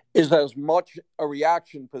base is as much a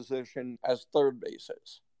reaction position as third base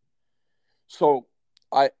is. So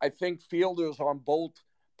I think fielders on both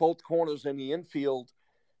corners in the infield,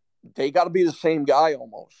 they got to be the same guy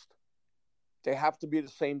almost. They have to be the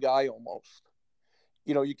same guy almost.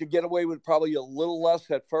 You could get away with probably a little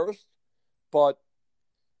less at first, but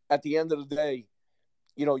at the end of the day,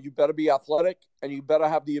 you better be athletic and you better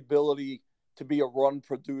have the ability to be a run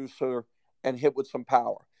producer and hit with some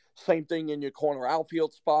power. Same thing in your corner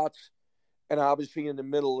outfield spots. And obviously in the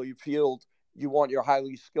middle of your field, you want your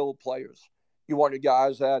highly skilled players. You want your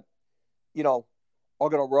guys that, are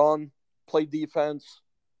going to run, play defense.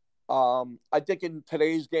 I think in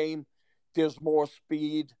today's game, there's more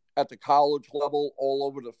speed at the college level all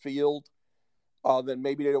over the field than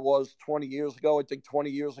maybe there was 20 years ago. I think 20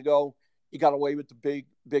 years ago, you got away with the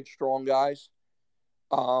big, strong guys.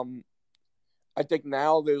 I think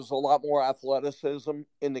now there's a lot more athleticism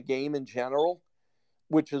in the game in general,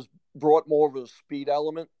 which has brought more of a speed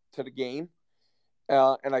element to the game.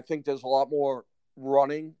 And I think there's a lot more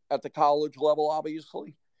running at the college level,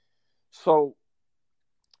 obviously. So,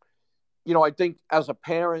 I think as a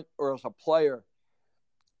parent or as a player,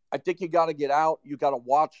 I think you got to get out. You got to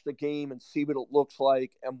watch the game and see what it looks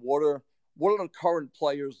like, and what are the current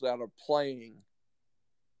players that are playing.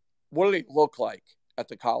 What do they look like at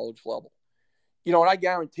the college level? And I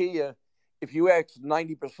guarantee you, if you ask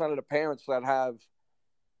 90% of the parents that have,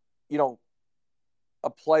 a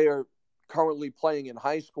player currently playing in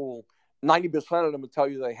high school, 90% of them will tell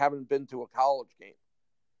you they haven't been to a college game.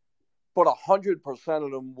 But 100%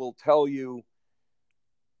 of them will tell you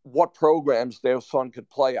what programs their son could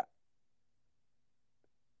play at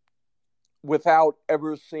without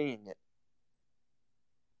ever seeing it.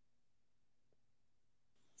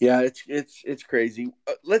 Yeah, it's crazy.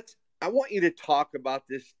 I want you to talk about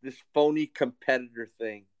this phony competitor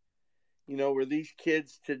thing. Where these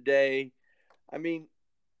kids today, I mean,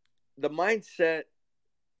 the mindset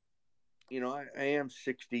I am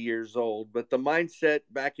 60 years old, but the mindset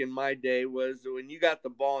back in my day was when you got the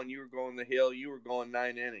ball and you were going the hill, you were going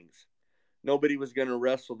 9 innings. Nobody was going to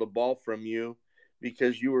wrestle the ball from you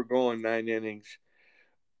because you were going 9 innings.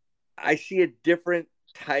 I see a different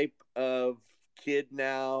type of kid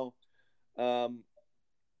now. Um,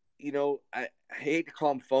 I hate to call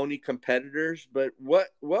them phony competitors, but what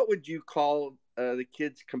would you call the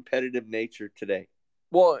kid's competitive nature today?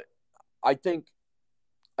 Well, I think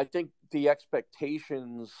I think the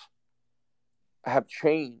expectations have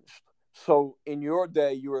changed. So in your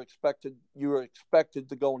day, you were expected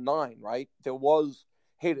to go nine, right? There was,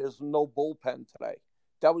 hey, there's no bullpen today.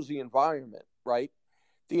 That was the environment, right?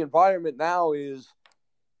 The environment now is,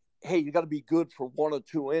 hey, you got to be good for 1 or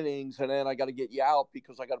 2 innings, and then I got to get you out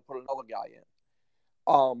because I got to put another guy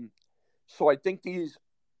in. So I think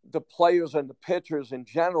the players and the pitchers in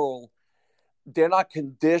general, they're not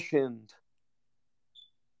conditioned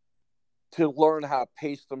to learn how to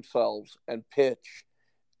pace themselves and pitch,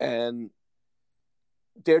 and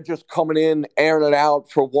they're just coming in, airing it out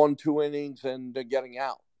for 1, 2 innings, and they're getting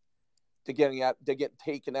out. They're getting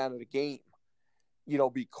taken out of the game,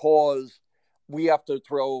 because we have to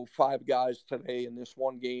throw 5 guys today in this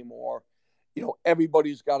one game, or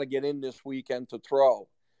everybody's got to get in this weekend to throw,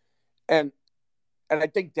 and I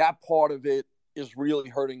think that part of it is really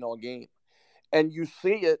hurting our game, and you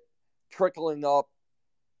see it trickling up,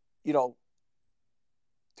 you know,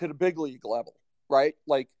 to the big league level, right?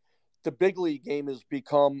 Like the big league game has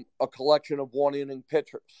become a collection of 1 inning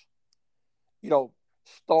pitchers. You know,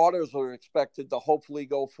 Starters are expected to hopefully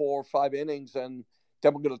go 4 or 5 innings, and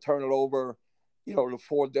then we're going to turn it over, to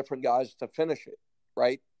 4 different guys to finish it,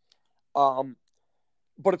 right? Um,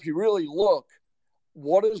 but if you really look,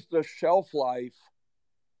 what is the shelf life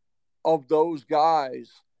of those guys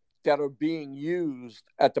that are being used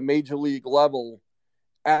at the major league level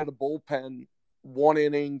at a bullpen 1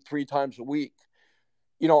 inning 3 times a week?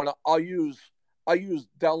 And I'll use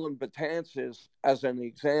Dellin Betances as an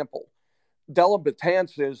example. Dellin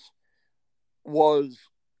Betances was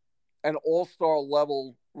an all-star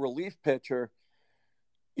level relief pitcher,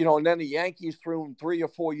 and then the Yankees threw him 3 or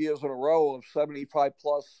 4 years in a row of 75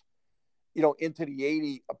 plus, into the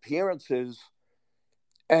 80 appearances.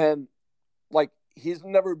 And like, he's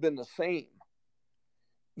never been the same,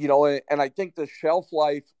 and I think the shelf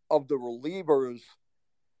life of the relievers,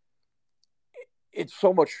 it's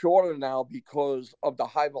so much shorter now because of the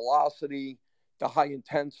high velocity, the high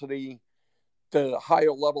intensity, the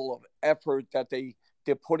higher level of effort that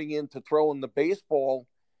they're putting into throwing the baseball,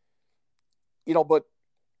 but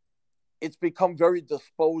it's become very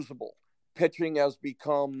disposable. Pitching has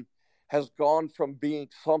gone from being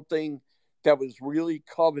something that was really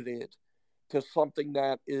coveted to something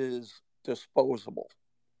that is disposable.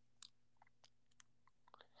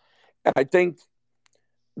 And I think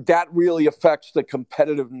that really affects the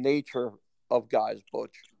competitive nature of guys,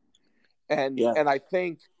 Butch. And Yeah. and I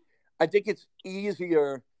think it's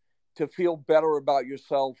easier to feel better about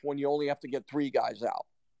yourself when you only have to get 3 guys out.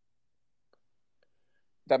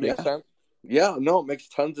 That makes Yeah. sense? Yeah. No, it makes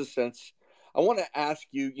tons of sense. I want to ask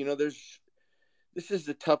you, this is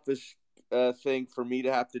the toughest thing for me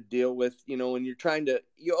to have to deal with, when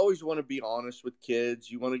you always want to be honest with kids.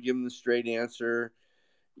 You want to give them the straight answer.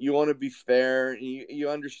 You want to be fair. And you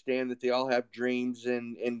understand that they all have dreams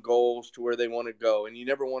and goals to where they want to go. And you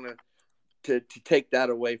never want to take that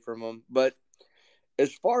away from them. But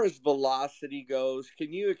as far as velocity goes,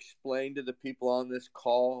 can you explain to the people on this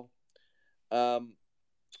call, um,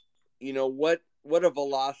 what a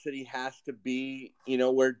velocity has to be,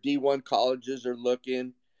 where D1 colleges are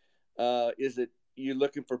looking? Is it you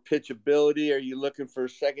looking for pitchability? Are you looking for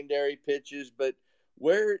secondary pitches? But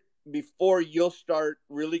where before you'll start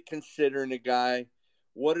really considering a guy,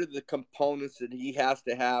 what are the components that he has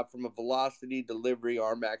to have from a velocity, delivery,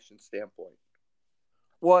 arm action standpoint?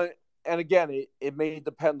 Well, and again, it may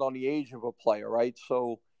depend on the age of a player, right?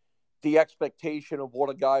 So the expectation of what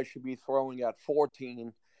a guy should be throwing at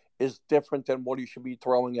 14 is different than what he should be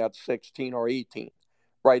throwing at 16 or 18,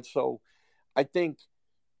 right? So I think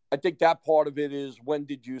I think that part of it is, when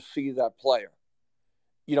did you see that player?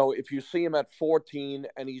 If you see him at 14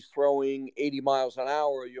 and he's throwing 80 miles an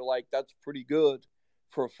hour, you're like, that's pretty good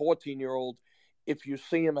for a 14-year-old. If you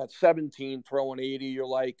see him at 17 throwing 80, you're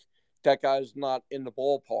like, that guy's not in the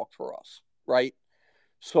ballpark for us, right?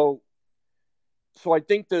 So, so I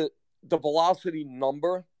think the velocity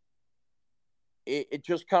number, it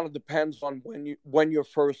just kind of depends on when you're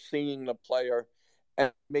first seeing the player,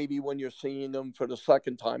 and maybe when you're seeing him for the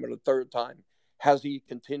second time or the third time, has he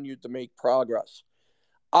continued to make progress?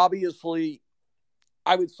 Obviously,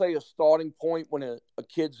 I would say a starting point when a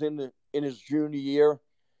kid's in his junior year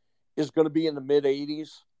is going to be in the mid 80s.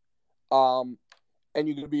 And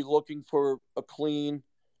you're going to be looking for a clean,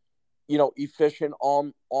 efficient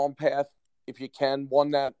arm path if you can.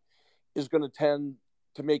 One that is going to tend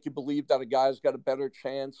to make you believe that a guy's got a better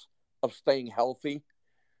chance of staying healthy.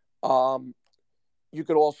 You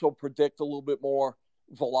could also predict a little bit more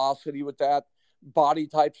velocity with that. Body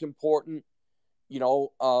type's important.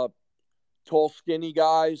 Tall, skinny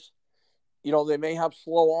guys, they may have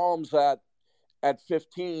slow arms at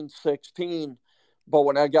 15, 16, but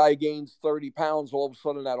when that guy gains 30 pounds, all of a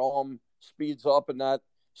sudden that arm speeds up and that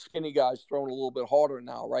skinny guy's throwing a little bit harder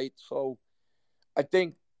now, right? So I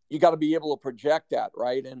think you got to be able to project that,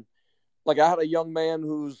 right? And like I had a young man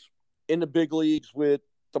who's in the big leagues with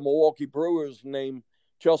the Milwaukee Brewers named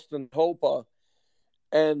Justin Topa,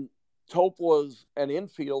 and Tope was an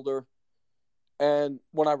infielder. And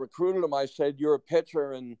when I recruited him, I said, "You're a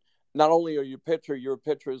pitcher, and not only are you a pitcher, you're a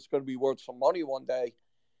pitcher that's going to be worth some money one day."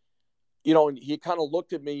 And he kind of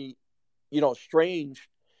looked at me, strange.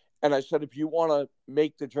 And I said, "If you want to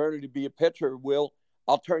make the journey to be a pitcher,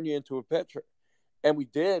 I'll turn you into a pitcher." And we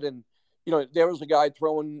did. And, there was a guy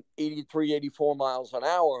throwing 83, 84 miles an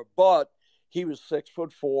hour, but he was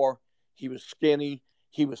 6'4". He was skinny.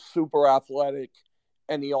 He was super athletic.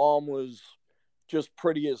 And the arm was just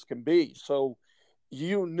pretty as can be. So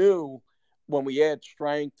you knew when we add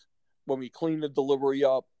strength, when we clean the delivery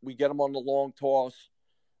up, we get him on the long toss,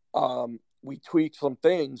 we tweak some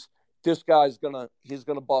things, this guy's he's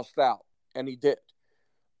gonna bust out. And he did.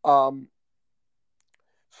 So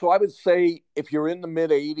I would say if you're in the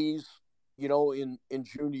mid 80s, in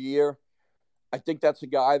junior year, I think that's a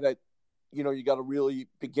guy that, you got to really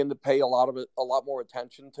begin to pay a lot more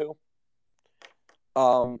attention to.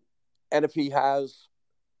 And if he has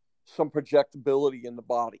some projectability in the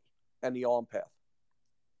body and the arm path.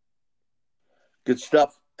 Good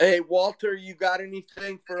stuff. Hey, Walter, you got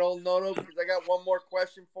anything for old Noto? Because I got one more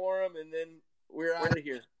question for him, and then we're out of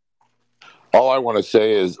here. All I want to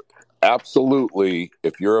say is absolutely,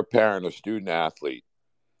 if you're a parent or student athlete,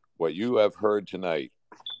 what you have heard tonight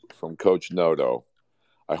from Coach Noto,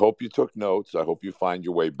 I hope you took notes. I hope you find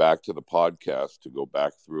your way back to the podcast to go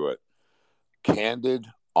back through it. Candid,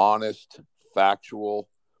 honest, factual,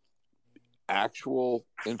 actual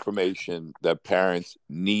information that parents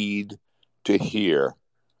need to hear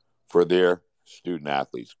for their student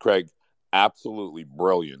athletes. Craig, absolutely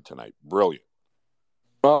brilliant tonight. Brilliant.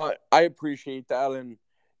 I appreciate that. And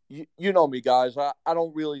you know me, guys. I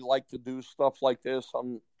don't really like to do stuff like this.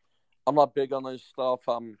 I'm not big on this stuff.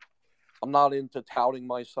 I'm not into touting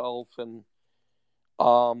myself, and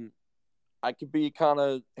I could be kind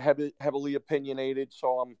of heavily opinionated.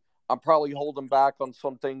 So I'm probably holding back on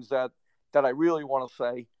some things that I really want to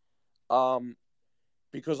say,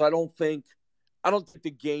 because I don't think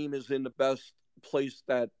the game is in the best place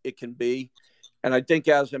that it can be, and I think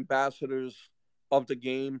as ambassadors of the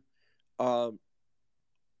game, the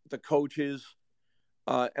coaches,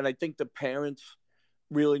 and I think the parents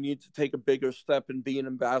really need to take a bigger step in being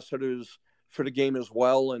ambassadors for the game as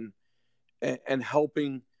well, and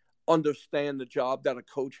helping understand the job that a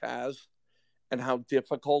coach has and how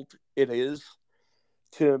difficult it is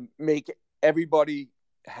to make everybody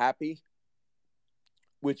happy,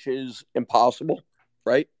 which is impossible,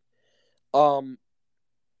 right?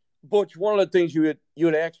 Butch, one of the things you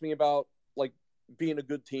had asked me about, like being a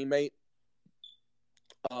good teammate,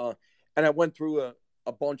 and I went through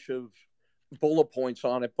a bunch of bullet points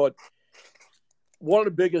on it, but one of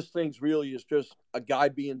the biggest things really is just a guy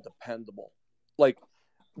being dependable. Like,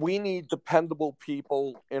 we need dependable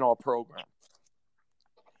people in our program.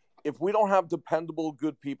 If we don't have dependable,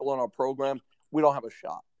 good people in our program, we don't have a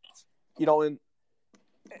shot.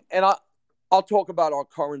 And I'll talk about our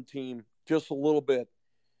current team just a little bit.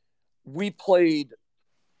 We played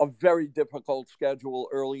a very difficult schedule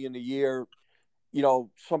early in the year.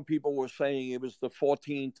 Some people were saying it was the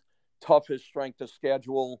 14th toughest strength of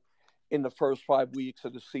schedule in the first 5 weeks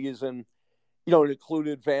of the season. It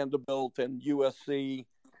included Vanderbilt and USC,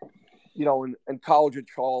 and College of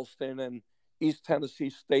Charleston and East Tennessee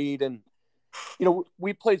State. And,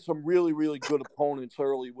 we played some really, really good opponents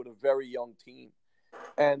early with a very young team.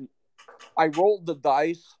 And I rolled the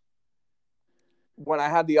dice when I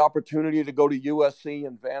had the opportunity to go to USC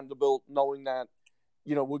and Vanderbilt, knowing that,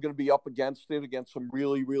 we're going to be up against some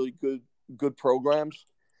really, really good programs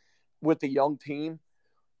with the young team.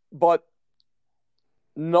 But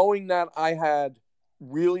knowing that I had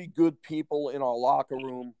really good people in our locker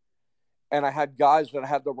room and I had guys that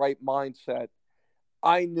had the right mindset,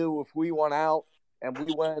 I knew if we went out and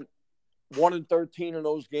we went 1-13 in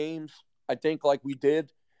those games, I think like we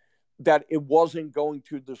did, that it wasn't going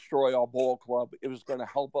to destroy our ball club. It was going to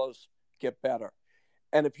help us get better.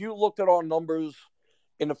 And if you looked at our numbers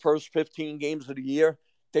in the first 15 games of the year,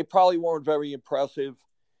 they probably weren't very impressive.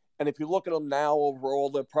 And if you look at them now overall,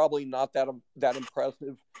 they're probably not that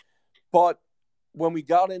impressive. But when we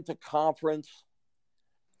got into conference,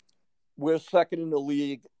 we're second in the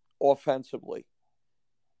league offensively.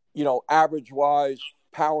 Average wise,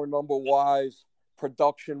 power number wise,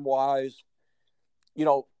 production wise,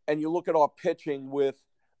 and you look at our pitching with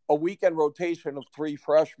a weekend rotation of 3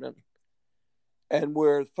 freshmen, and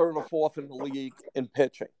we're third or fourth in the league in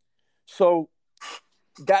pitching. So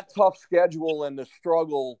that tough schedule and the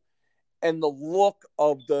struggle and the look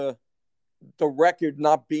of the record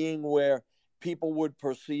not being where people would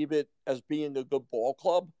perceive it as being a good ball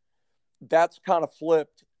club, that's kind of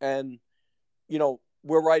flipped. And,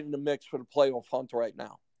 we're right in the mix for the playoff hunt right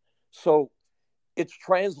now. So it's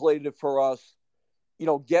translated for us,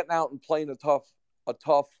 getting out and playing a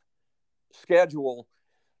tough schedule,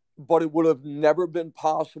 but it would have never been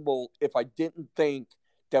possible if I didn't think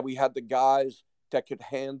that we had the guys that could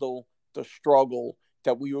handle the struggle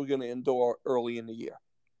that we were going to endure early in the year.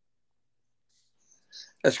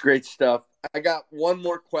 That's great stuff. I got one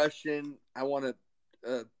more question. I want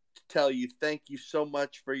to tell you thank you so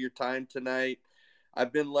much for your time tonight.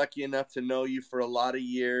 I've been lucky enough to know you for a lot of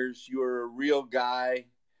years. You're a real guy.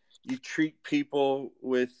 You treat people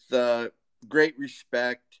with great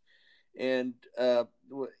respect. And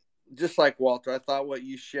just like Walter, I thought what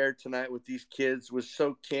you shared tonight with these kids was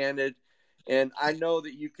so candid. And I know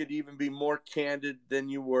that you could even be more candid than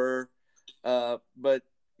you were, but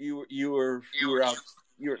you were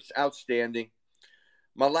outstanding.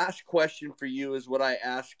 My last question for you is what I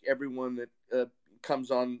ask everyone that comes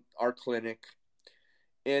on our clinic.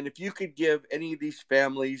 And if you could give any of these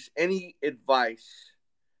families any advice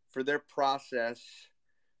for their process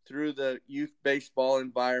through the youth baseball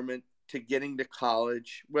environment to getting to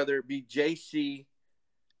college, whether it be JC,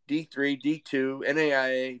 D3, D2,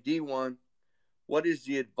 NAIA, D1, what is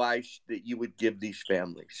the advice that you would give these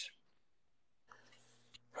families?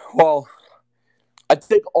 Well, I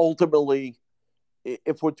think ultimately,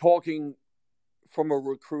 if we're talking from a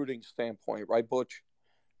recruiting standpoint, right, Butch,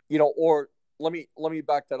 or let me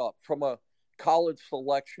back that up from a college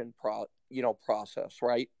selection process,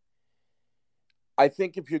 right? I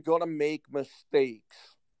think if you're going to make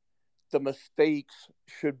mistakes, the mistakes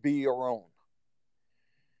should be your own.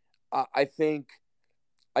 I think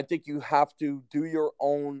you have to do your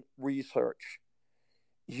own research.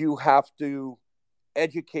 You have to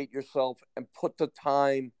educate yourself and put the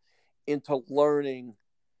time into learning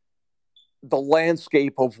the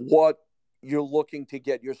landscape of what you're looking to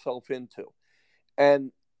get yourself into.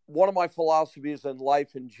 And one of my philosophies in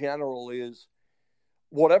life in general is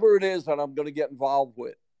whatever it is that I'm going to get involved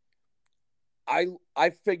with, I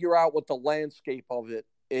figure out what the landscape of it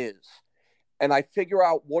is. And I figure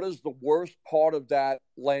out what is the worst part of that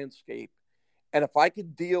landscape. And if I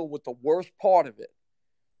can deal with the worst part of it,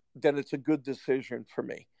 then it's a good decision for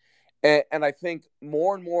me. And I think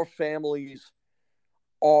more and more families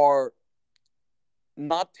are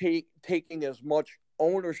not taking as much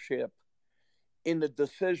ownership in the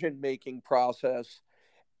decision-making process,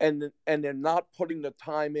 and they're not putting the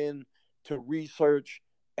time in to research,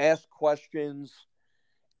 ask questions,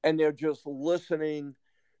 and they're just listening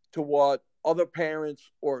to what other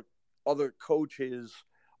parents or other coaches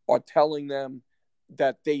are telling them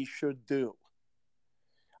that they should do.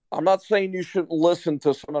 I'm not saying you shouldn't listen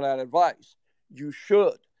to some of that advice. You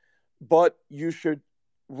should, but you should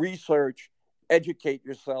research, educate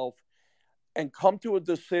yourself, and come to a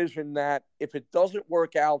decision that if it doesn't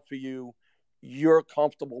work out for you, you're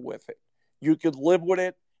comfortable with it. You could live with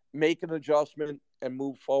it, make an adjustment, and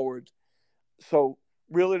move forward. So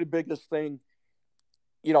really the biggest thing,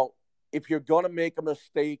 if you're going to make a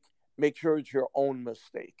mistake, make sure it's your own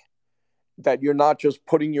mistake, that you're not just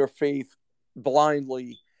putting your faith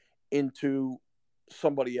blindly into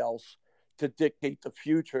somebody else to dictate the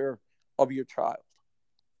future of your child.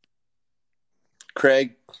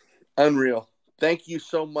 Craig, unreal. Thank you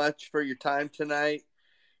so much for your time tonight.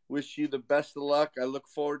 Wish you the best of luck. I look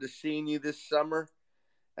forward to seeing you this summer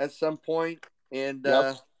at some point and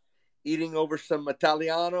eating over some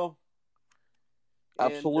Italiano.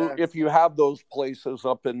 Absolutely. And, if you have those places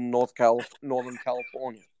up in Northern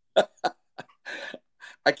California.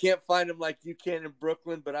 I can't find them like you can in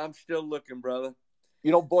Brooklyn, but I'm still looking, brother.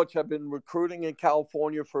 Butch, I've been recruiting in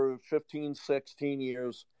California for 15, 16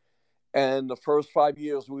 years. And the first 5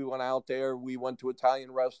 years we went out there, we went to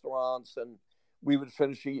Italian restaurants and we would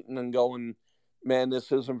finish eating and going, man,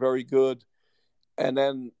 this isn't very good. And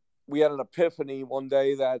then we had an epiphany one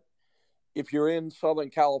day that if you're in Southern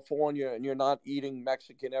California and you're not eating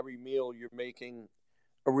Mexican every meal, you're making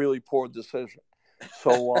a really poor decision.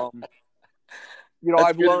 So, That's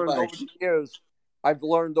I've good learned over advice. the years. I've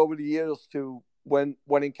learned over the years to when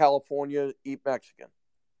in California, eat Mexican.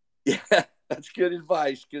 Yeah, that's good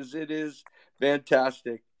advice because it is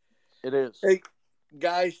fantastic. It is. Hey,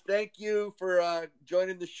 guys, thank you for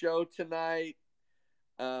joining the show tonight.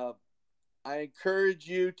 I encourage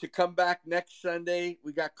you to come back next Sunday.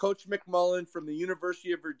 We got Coach McMullen from the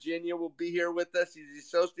University of Virginia will be here with us. He's the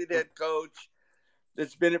associate head coach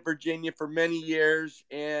that's been at Virginia for many years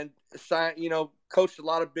and, coached a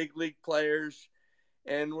lot of big league players.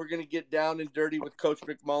 And we're going to get down and dirty with Coach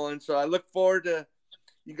McMullen. So I look forward to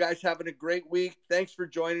you guys having a great week. Thanks for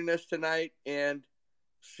joining us tonight, and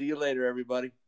see you later, everybody.